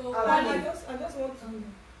So I just want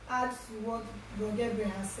to add to what Bro Gabriel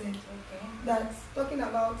has said. Okay. That talking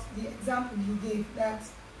about the example he gave, that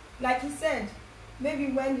like he said,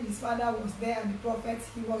 maybe when his father was there and the prophet,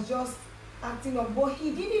 he was just acting up, but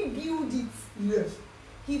he didn't build it. Yes.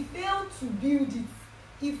 He failed to build it.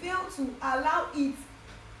 He failed to allow it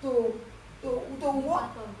to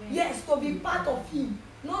work. Yes, to be part of him,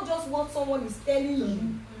 not just what someone is telling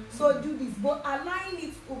you. So do this, but allowing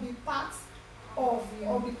it to be part of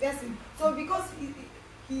the person. So because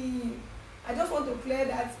he I just want to clear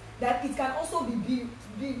that it can also be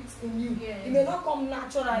built in you. Yes. It may not come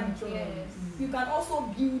naturally. Yes. You can also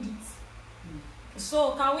build it.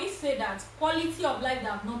 So can we say that quality of life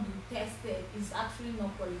that have not been tested is actually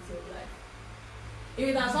not quality of life? If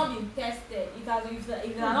it has not been tested, if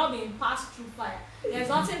it has not been passed through fire, there's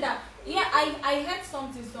nothing that. Yeah, I heard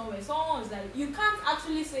something somewhere. Someone was like, you can't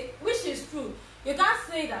actually say, which is true. You can't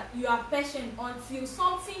say that you are patient until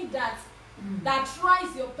something that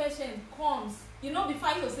tries your patience comes. You know,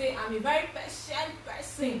 before you say, I'm a very patient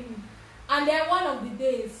person. And then one of the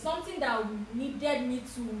days, something that needed me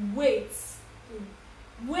to wait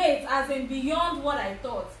as in beyond what I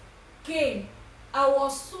thought, came. I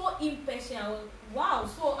was so impatient. I was, wow,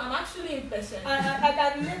 so I'm actually impatient. I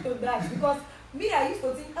can relate to that because me, I used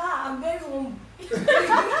to think, I'm very humble.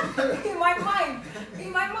 in my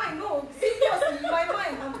mind, no, seriously, in my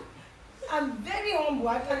mind, I'm very humble.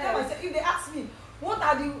 I can tell myself, if they ask me, what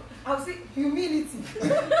are the, I'll say humility.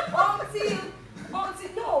 No,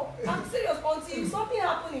 I'm serious, until something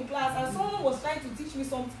happened in class and someone was trying to teach me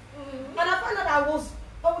something. And I found out I was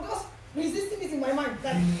just resisting it in my mind.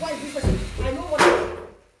 That why is this person? I know what I do.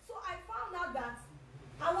 So I found out that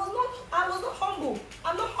I was not humble.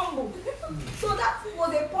 I'm not humble. So that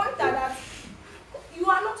was a pointer that you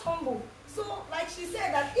are not humble. So like she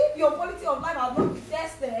said, that if your quality of life has not been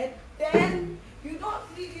tested, then you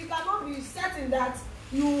cannot be certain that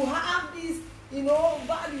you have these,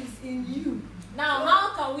 values in you. Now,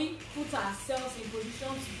 how can we put ourselves in position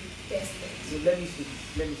to be tested? So let me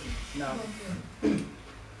see. Now,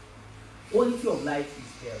 quality of life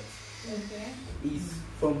is built. Okay. Is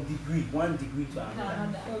from one degree to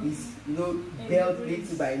another. Okay. Is built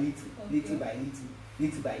little by little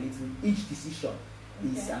by little. Each decision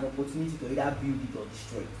is an opportunity to either build it or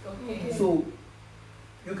destroy it. Okay. So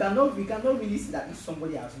we cannot really see that if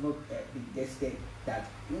somebody has not been tested, that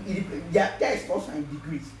there is also in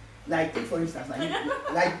degrees. Like take for instance,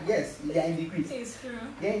 yes, they are in degrees. It's true.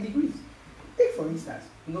 They are in degrees. Take for instance,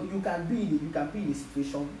 you can be in a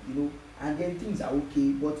situation, and then things are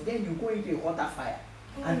okay, but then you go into a hotter fire,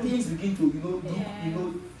 and things begin to, and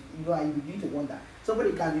you begin to wonder.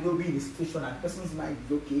 Somebody can, be in a situation and the person's mind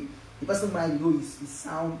is okay, the person's mind, is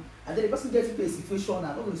sound, and then the person gets into a situation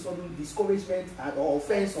and all of a sudden discouragement or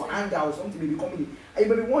offense or anger or something may be coming in, and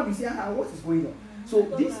you may be wondering, you say, what is going on? So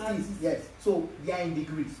these things, yes, so they are in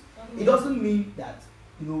degrees. It doesn't mean that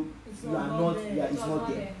you are not there. It's not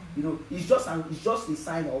there. It's just a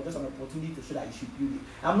sign or just an opportunity to show that you should build it.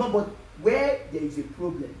 But where there is a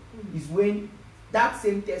problem is when that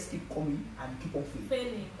same test keep coming and keep on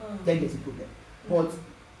failing. Then there's a problem. But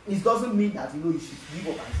it doesn't mean that you should give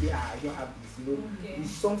up and say, I don't have this. Okay.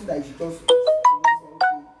 It's something that you should just say,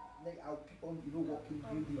 okay, I'll keep on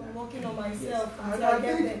working on myself. Yes. And I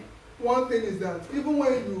think one thing is that even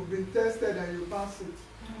when you've been tested and you pass it,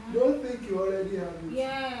 don't think you already have it.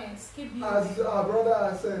 Yes, keep building. As our brother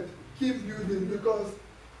has said, keep building, because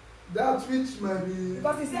that which might be.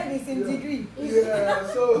 Because he said it's in degree. Yeah,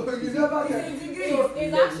 so you never It's can. in degree. So,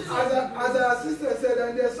 It's actually as our sister said,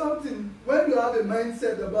 and there's something, when you have a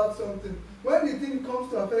mindset about something, when the thing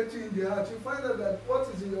comes to affect you in the heart, you find out that what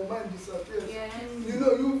is in your mind disappears. Yes.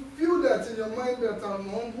 You feel that in your mind that I'm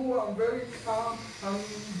humble, I'm very calm, I'm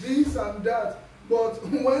this and that. But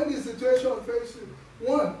when the situation faces you,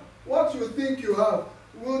 what you think you have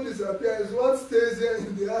will disappear. Is what stays here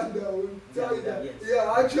in the hand that will tell you that,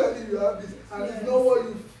 actually you have this, and it's not what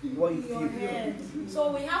you feel. What you feel.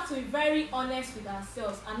 So we have to be very honest with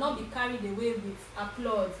ourselves and not be carried away with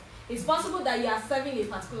applause. It's possible that you are serving a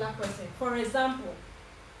particular person. For example,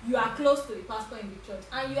 you are close to the pastor in the church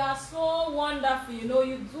and you are so wonderful, you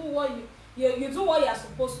do what you do what you are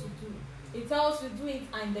supposed to do. It tells you do it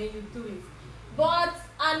and then you do it.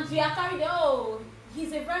 And you are carried,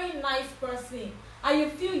 he's a very nice person, and you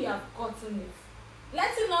feel you have gotten it.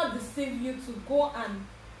 Let it not deceive you to go and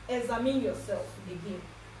examine yourself again.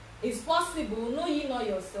 It's possible, know ye not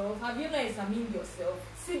yourself, have you not examined yourself?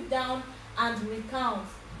 Sit down and recount.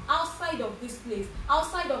 Outside of this place,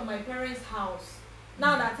 outside of my parents' house,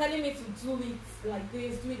 Now they're telling me to do it like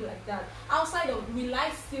this, do it like that. Outside of, will I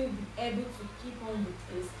still be able to keep on with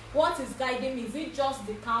this? What is guiding me? Is it just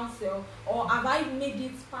the counsel, or have I made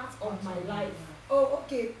it part of my life? Oh,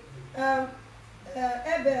 okay.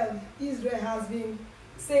 Abel Israel has been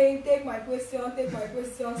saying, take my question, take my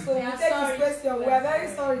question. So we take his question. We are very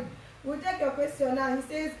sorry. We'll take your question now. He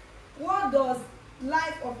says, what does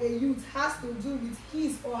life of a youth has to do with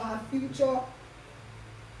his or her future?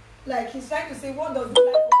 Like he's trying to say, what does the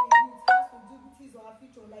life of a youth has to do with his or her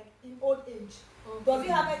future, like in old age? Okay. Does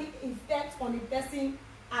it have any effect on the person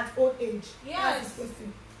at old age? Yes.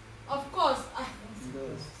 Of course.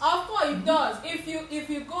 Of course it does. If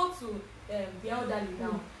you go to the elderly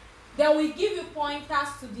now, they will give you pointers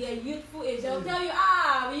to their youthful age. They'll tell you,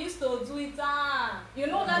 we used to do it. You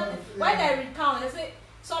know that when they recount, they say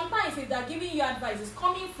sometimes if they're giving you advice, it's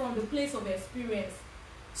coming from the place of experience.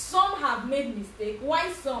 Some have made mistakes, while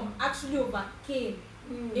some actually overcame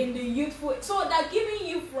in the youthful. So they're giving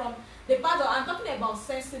you from the part of, I'm talking about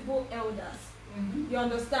sensible elders. You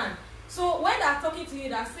understand? So when they're talking to you,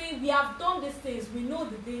 they're saying, we have done these things, we know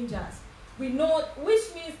the dangers, we know,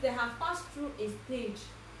 which means they have passed through a stage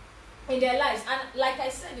in their lives. And like I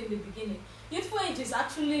said in the beginning, youthful age is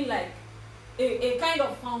actually like a kind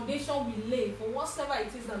of foundation we lay for whatever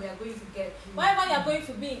it is that we are going to get. Whenever you are going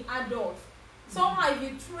to be an adult, somehow if you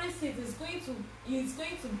trace it, it's going to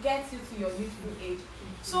get you to your youthful age.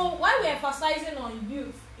 So why we're emphasizing on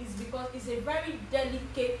youth is because it's a very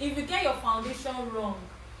delicate, if you get your foundation wrong,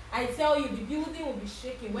 I tell you, the building will be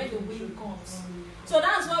shaking when the wind comes. So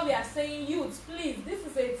that's why we are saying, youth, please, this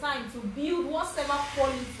is a time to build whatever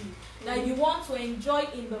quality that you want to enjoy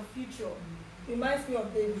in the future. Reminds me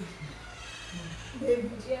of David.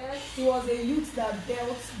 David, yes, he was a youth that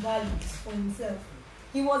built values for himself.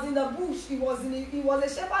 He was in the bush. He was a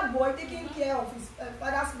shepherd boy taking care of his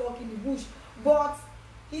father's flock in the bush. But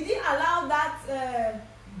he didn't allow that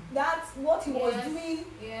what he was doing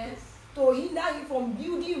to hinder him from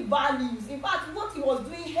building values. In fact, what he was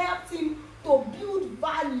doing helped him to build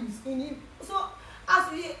values in him. So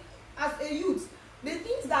as a youth, the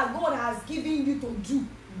things that God has given you to do,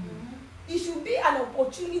 it should be an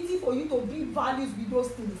opportunity for you to build values with those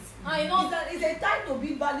things. I know it's a time to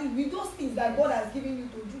build values with those things that God has given you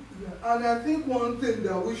to do. Yeah. And I think one thing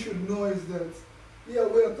that we should know is that, we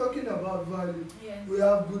are talking about value. Yes. We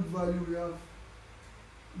have good value, we have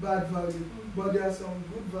bad value, but there are some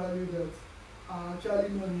good value that are actually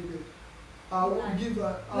not needed. I will give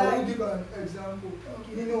an example.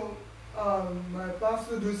 Okay. You know, my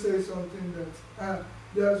pastor do say something that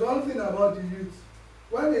there's one thing about the youth.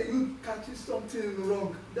 When a youth catches something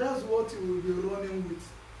wrong, that's what he will be running with.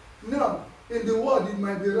 Now, in the world, it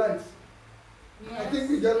might be right. Yes, I think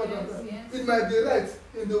we get what I'm saying. Yes. It might be right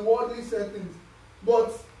in the worldly settings,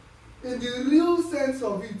 but in the real sense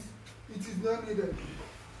of it, it is not needed.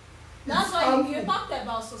 That's why you talked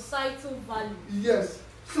about societal value. Yes.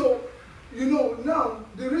 So, now,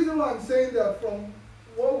 the reason why I'm saying that from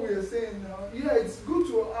what we are saying now, it's good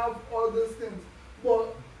to have all those things,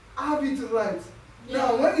 but have it right. Yeah.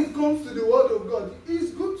 Now, when it comes to the Word of God,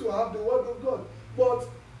 it's good to have the Word of God, but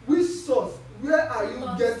which source? Where are you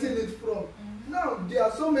getting it from? Now, there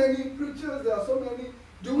are so many preachers, there are so many.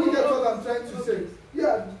 Do we get what I'm trying to say?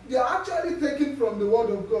 Yeah, they are actually taken from the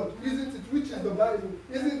Word of God, isn't it? Which is the Bible,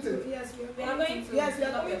 isn't it? Yes, we are going to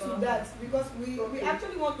that because we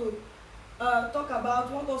actually want to talk about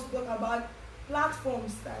platforms what are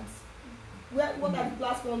the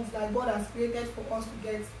platforms that God has created for us to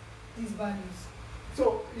get these values.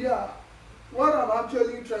 So, what I'm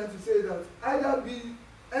actually trying to say is that either be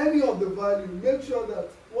any of the value, make sure that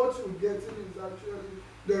what you're getting is actually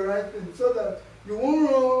the right thing, so that you won't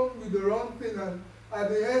run with the wrong thing, and at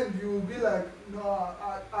the end you will be like, no,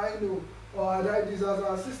 I know, or I did this. As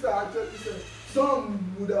our sister actually said, some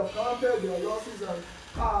would have counted their losses and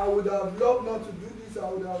I would have loved not to do this, I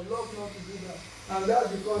would have loved not to do that. And that's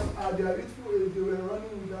because at their youthful age, they were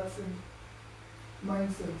running with that same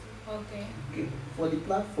mindset. Okay. For the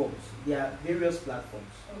platforms, there are various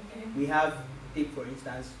platforms. Okay. We have, take for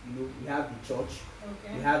instance, we have the church,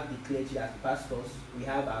 we have the clergy as the pastors, we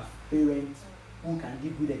have our parents who can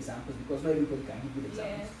give good examples, because not everybody can give good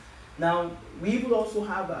examples. Yes. Now, we even also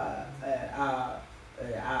have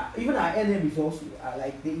even our enemies also,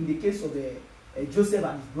 like in the case of Joseph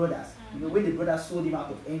and his brothers. When the brothers sold him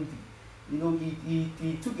out of envy,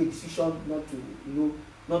 he took a decision not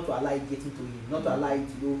to allow it get into him, not to allow it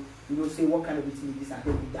say what kind of a thing is this and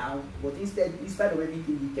then be down. But instead, in spite of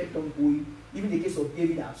everything, he kept on going. Even the case of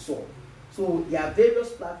David and Saul. So there are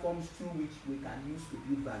various platforms through which we can use to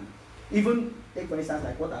build value. Even take for instance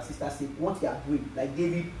like what our sister said, what they are doing. Like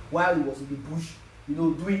David, while he was in the bush,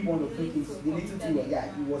 doing one or two things. The little thing was,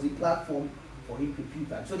 it was a platform for him to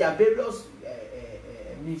build. And so there are various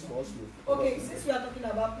means for us to. Okay, since we are talking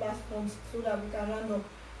about platforms, so that we can round up,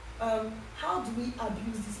 how do we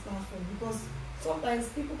abuse this platform? Because sometimes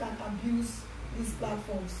people can abuse these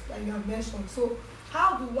platforms, like you have mentioned. So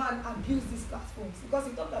how do one abuse these platforms? Because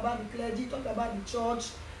you talked about the clergy, talked about the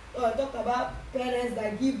church, talked about parents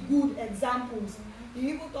that give good examples. He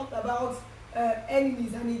even talked about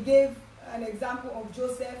enemies, and he gave an example of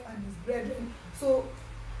Joseph and his brethren. So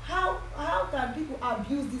how can people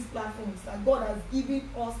abuse these platforms that God has given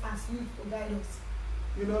us as youth to guide us?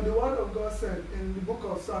 The word of God said in the book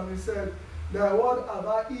of Psalms, he said, "Thy word have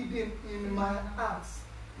I hidden in my heart,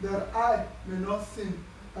 that I may not sin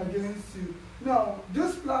against you." Now,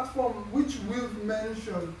 this platform which we've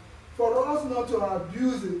mentioned, for us not to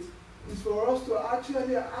abuse it, is for us to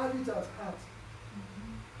actually have it at heart.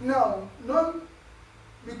 Now, not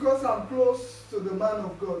because I'm close to the man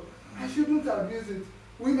of God, I shouldn't abuse it.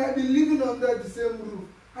 We might be living under the same roof.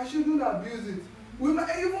 I shouldn't abuse it. We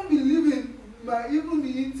might even be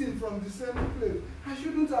eating from the same plate. I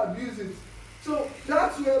shouldn't abuse it. So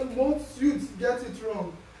that's where most youths get it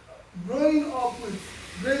wrong. Growing up with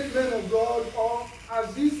great men of God, or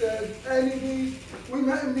as he said, enemies, we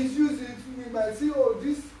might misuse it. We might see,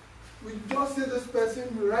 we just see this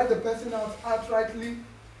person, we write the person out outrightly,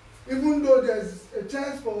 even though there's a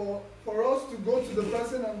chance for us to go to the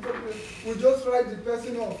person and talk to him, we just write the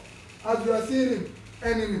person off as we are seeing him,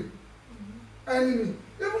 enemy. Enemy.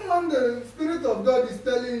 Even when the Spirit of God is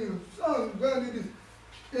telling you, son, go and do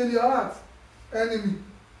this, in your heart, enemy.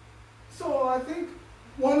 So I think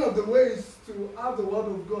one of the ways to have the Word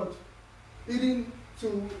of God,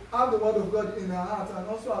 to have the Word of God in our heart, and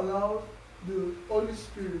also allow the Holy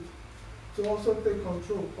Spirit to also take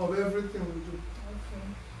control of everything we do. Okay.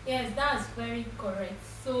 Yes, that's very correct.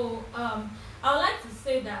 So I would like to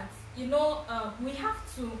say that, we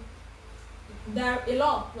have to, there are a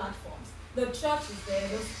lot of platforms. The church is there,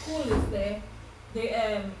 the school is there,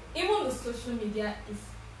 even the social media is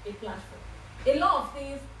a platform. A lot of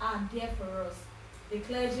things are there for us, the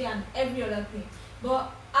clergy and every other thing.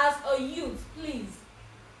 But as a youth, please,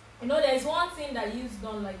 there is one thing that youths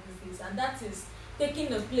don't like these days, and that is taking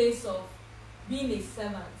the place of being a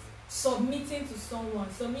servant, submitting to someone,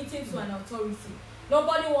 submitting to an authority.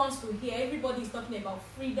 Nobody wants to hear. Everybody is talking about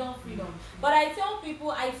freedom. But I tell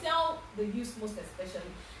the youth most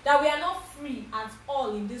especially, that we are not free at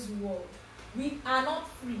all in this world. We are not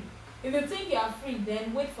free. If you think you are free,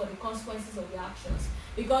 then wait for the consequences of your actions.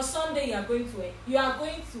 Because someday you are going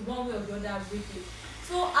to one way or the other break it.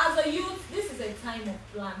 So as a youth, this is a time of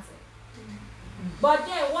planting. But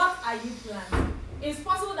then what are you planting? It's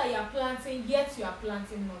possible that you are planting, yet you are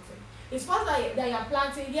planting nothing. It's possible that you are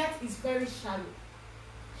planting, yet it's very shallow.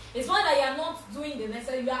 It's not that you are not doing the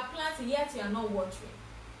necessary, you are planting, yet you are not watering.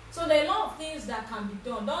 So there are a lot of things that can be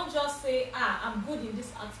done. Don't just say, I'm good in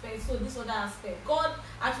this aspect, so this other aspect. God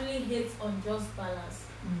actually hates unjust balance.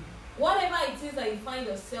 Whatever it is that you find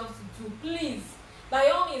yourself to do, please, by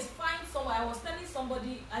all means, find someone. I was telling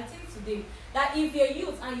somebody, I think today, that if you're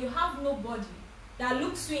youth and you have nobody that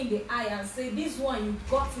looks you in the eye and say, this one you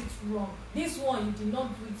got it wrong, this one you did not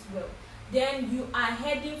do it well, then you are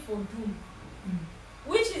heading for doom.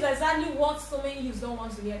 Which is exactly what so many youths don't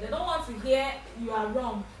want to hear. They don't want to hear you are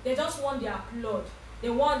wrong. They just want their applaud. They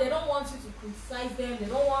don't want you to criticize them. They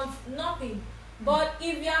don't want nothing. But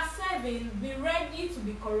if you are serving, be ready to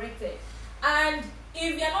be corrected. And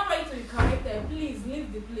if you are not ready to be corrected, please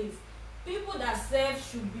leave the place. People that serve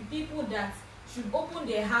should be people that should open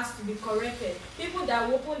their hearts to be corrected. People that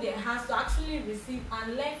will open their hearts to actually receive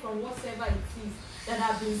and learn from whatever it is that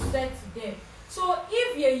have been said to them. So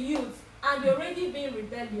if you're youth and you're already being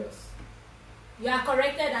rebellious, you are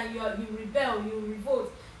corrected and you rebel, you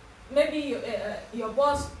revolt. Maybe your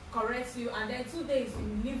boss corrects you and then 2 days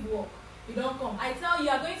you leave work, you don't come. I tell you,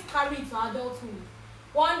 you are going to carry it to adulthood.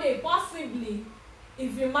 One day, possibly,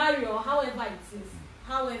 if you marry or however it is,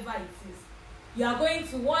 you are going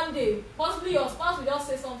to one day, possibly your spouse will just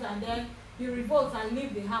say something and then you revolt and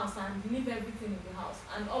leave the house and leave everything in the house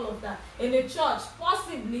and all of that. In the church,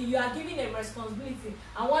 possibly you are given a responsibility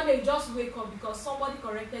and one day you just wake up because somebody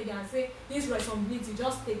corrected you and say, this responsibility,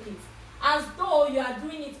 just take it. As though you are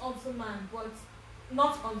doing it unto man, but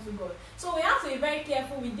not unto God. So we have to be very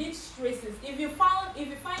careful with these traces. If you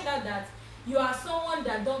find out that you are someone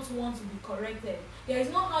that don't want to be corrected, there is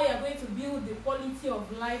no how you are going to build the quality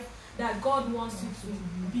of life that God wants you to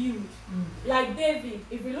build. Like David,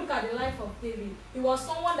 if you look at the life of David, he was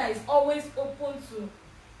someone that is always open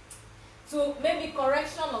to maybe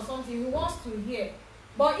correction or something. He wants to hear.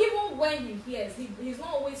 But even when he hears, he's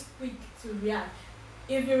not always quick to react.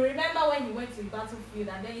 If you remember when he went to the battlefield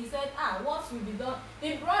and then he said, what will be done?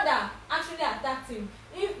 The brother actually attacked him.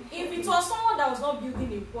 If it was someone that was not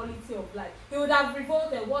building a quality of life, he would have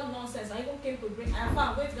revolted. What nonsense! I even came to bring. I'm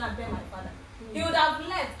going to go and tell my father. He would have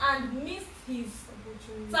left and missed his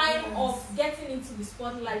time of getting into the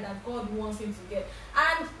spotlight that God wants him to get.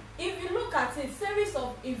 And if you look at it, series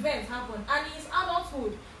of events happened, and in his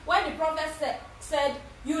adulthood, when the prophet said,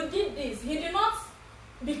 "You did this," he did not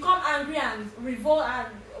become angry and revolt and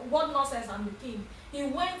what nonsense, I'm the king. He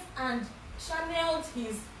went and channeled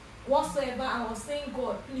his whatsoever and was saying,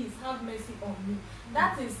 "God, please have mercy on me."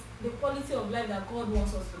 That is the quality of life that God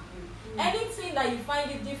wants us to build. Anything that you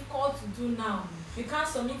find it difficult to do now, you can't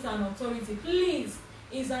submit to an authority, please,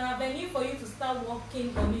 is an avenue for you to start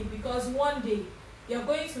working on it, because one day you're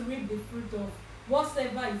going to reap the fruit of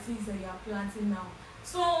whatever it is that you are planting now.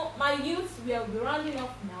 So my youth, we are rounding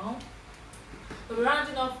up now.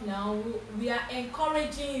 We are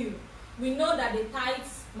encouraging you. We know that the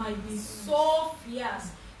tides might be so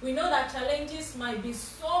fierce. We know that challenges might be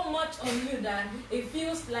so much on you that it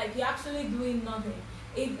feels like you're actually doing nothing.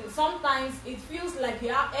 Sometimes it feels like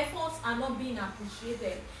your efforts are not being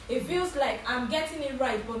appreciated. It feels like I'm getting it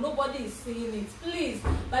right, but nobody is seeing it. Please,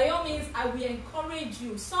 by all means, I will encourage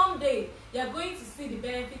you. Someday, you're going to see the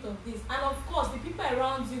benefit of this. And of course, the people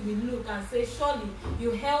around you will look and say, surely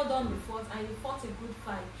you held on the fort and you fought a good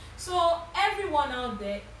fight. So everyone out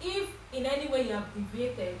there, if in any way you have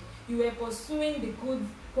deviated, you were pursuing the good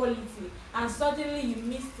quality and suddenly you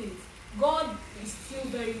missed it, God is still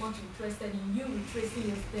very much interested in you retracing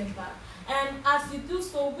your step back. And as you do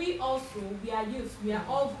so, we are youth, we are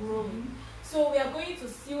all growing. So we are going to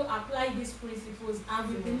still apply these principles, and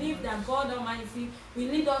we believe that God Almighty will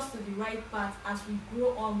lead us to the right path as we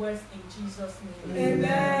grow onwards in Jesus' name.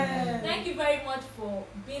 Amen. Thank you very much for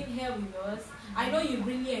being here with us. I know you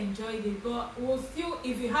really enjoyed it, but we'll still,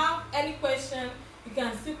 if you have any question, you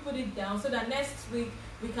can still put it down so that next week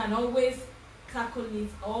we can always tackle it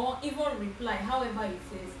or even reply, however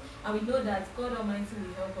it is. And we know that God Almighty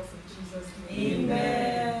will help us in Jesus' name.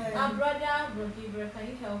 Amen. Our brother, Gabriel, can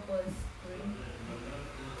you help us pray?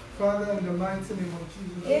 Father, in the mighty name of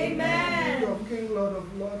Jesus. Amen. King of King, Lord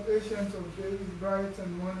of Lords, Ancient of Days, bright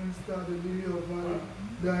and morning star, the lily of valley,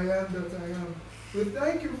 the I am that I am. We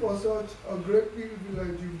thank you for such a great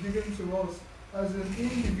privilege you've given to us as an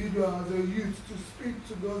individual, as a youth, to speak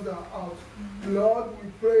to those that are out. Lord, we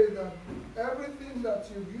pray that everything that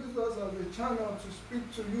you've used us as a channel to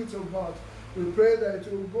speak to youth about, we pray that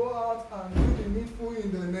it will go out and do the needful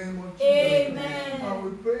in the name of Jesus. Amen. And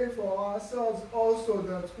we pray for ourselves also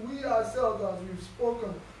that we ourselves, as we've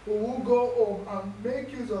spoken, we will go home and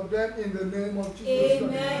make use of them in the name of Jesus.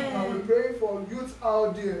 Amen. And we pray for youth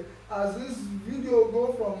out there, as this video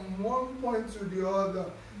go from one point to the other,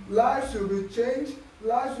 lives will be changed,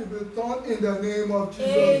 lives will be turned in the name of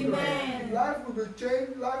Jesus Amen. Christ. Life will be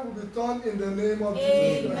changed, life will be turned in the name of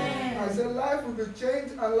Amen. Jesus Christ. I said life will be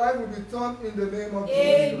changed and life will be turned in the name of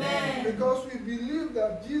Amen. Jesus Christ. Because we believe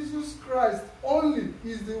that Jesus Christ only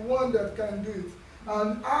is the one that can do it.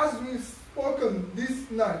 And as we've spoken this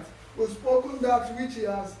night, we've spoken that which He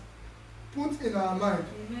has put in our mind.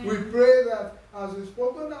 Amen. We pray that as we've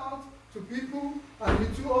spoken out to people, and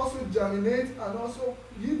it will also germinate and also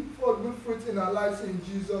yield for good fruit in our lives in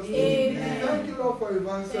Jesus' name. Amen. Thank you, Lord, for you've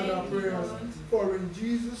answered Thank our you, prayers. Lord. For in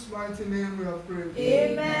Jesus' mighty name we have prayed.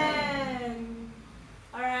 Amen.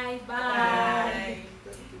 All right, bye. Bye.